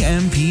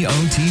dmpotv.com.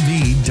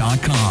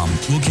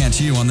 We'll catch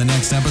you on the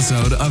next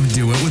episode of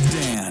Do It With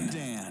Dan.